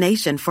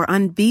destination for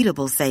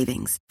unbeatable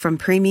savings, from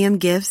premium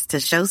gifts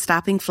to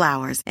show-stopping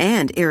flowers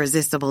and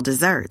irresistible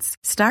desserts.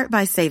 Start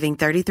by saving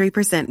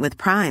 33% with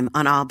Prime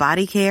on all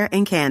body care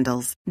and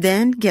candles.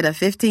 Then get a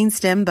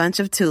 15-stem bunch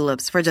of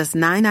tulips for just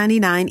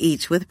 $9.99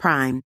 each with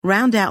Prime.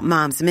 Round out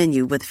Mom's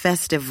menu with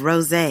festive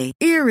rosé,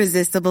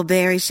 irresistible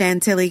berry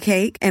chantilly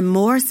cake, and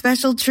more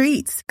special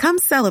treats. Come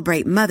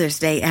celebrate Mother's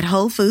Day at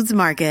Whole Foods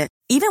Market.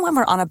 Even when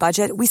we're on a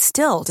budget, we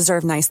still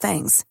deserve nice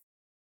things.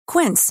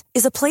 Quince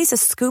is a place to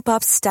scoop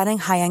up stunning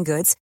high-end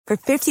goods for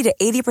 50 to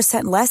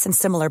 80% less than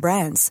similar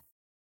brands.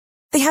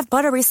 They have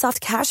buttery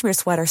soft cashmere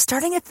sweaters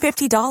starting at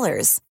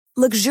 $50,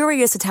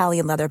 luxurious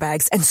Italian leather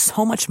bags, and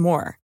so much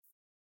more.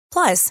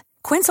 Plus,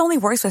 Quince only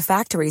works with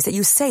factories that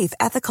use safe,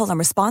 ethical, and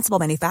responsible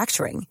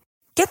manufacturing.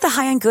 Get the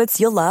high-end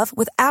goods you'll love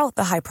without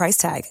the high price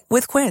tag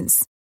with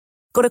Quince.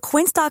 Go to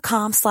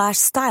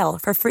quince.com/style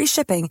for free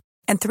shipping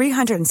and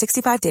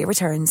 365-day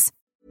returns.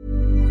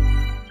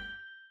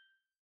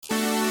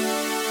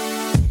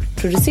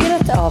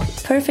 Producerat av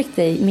Perfect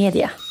Day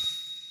Media.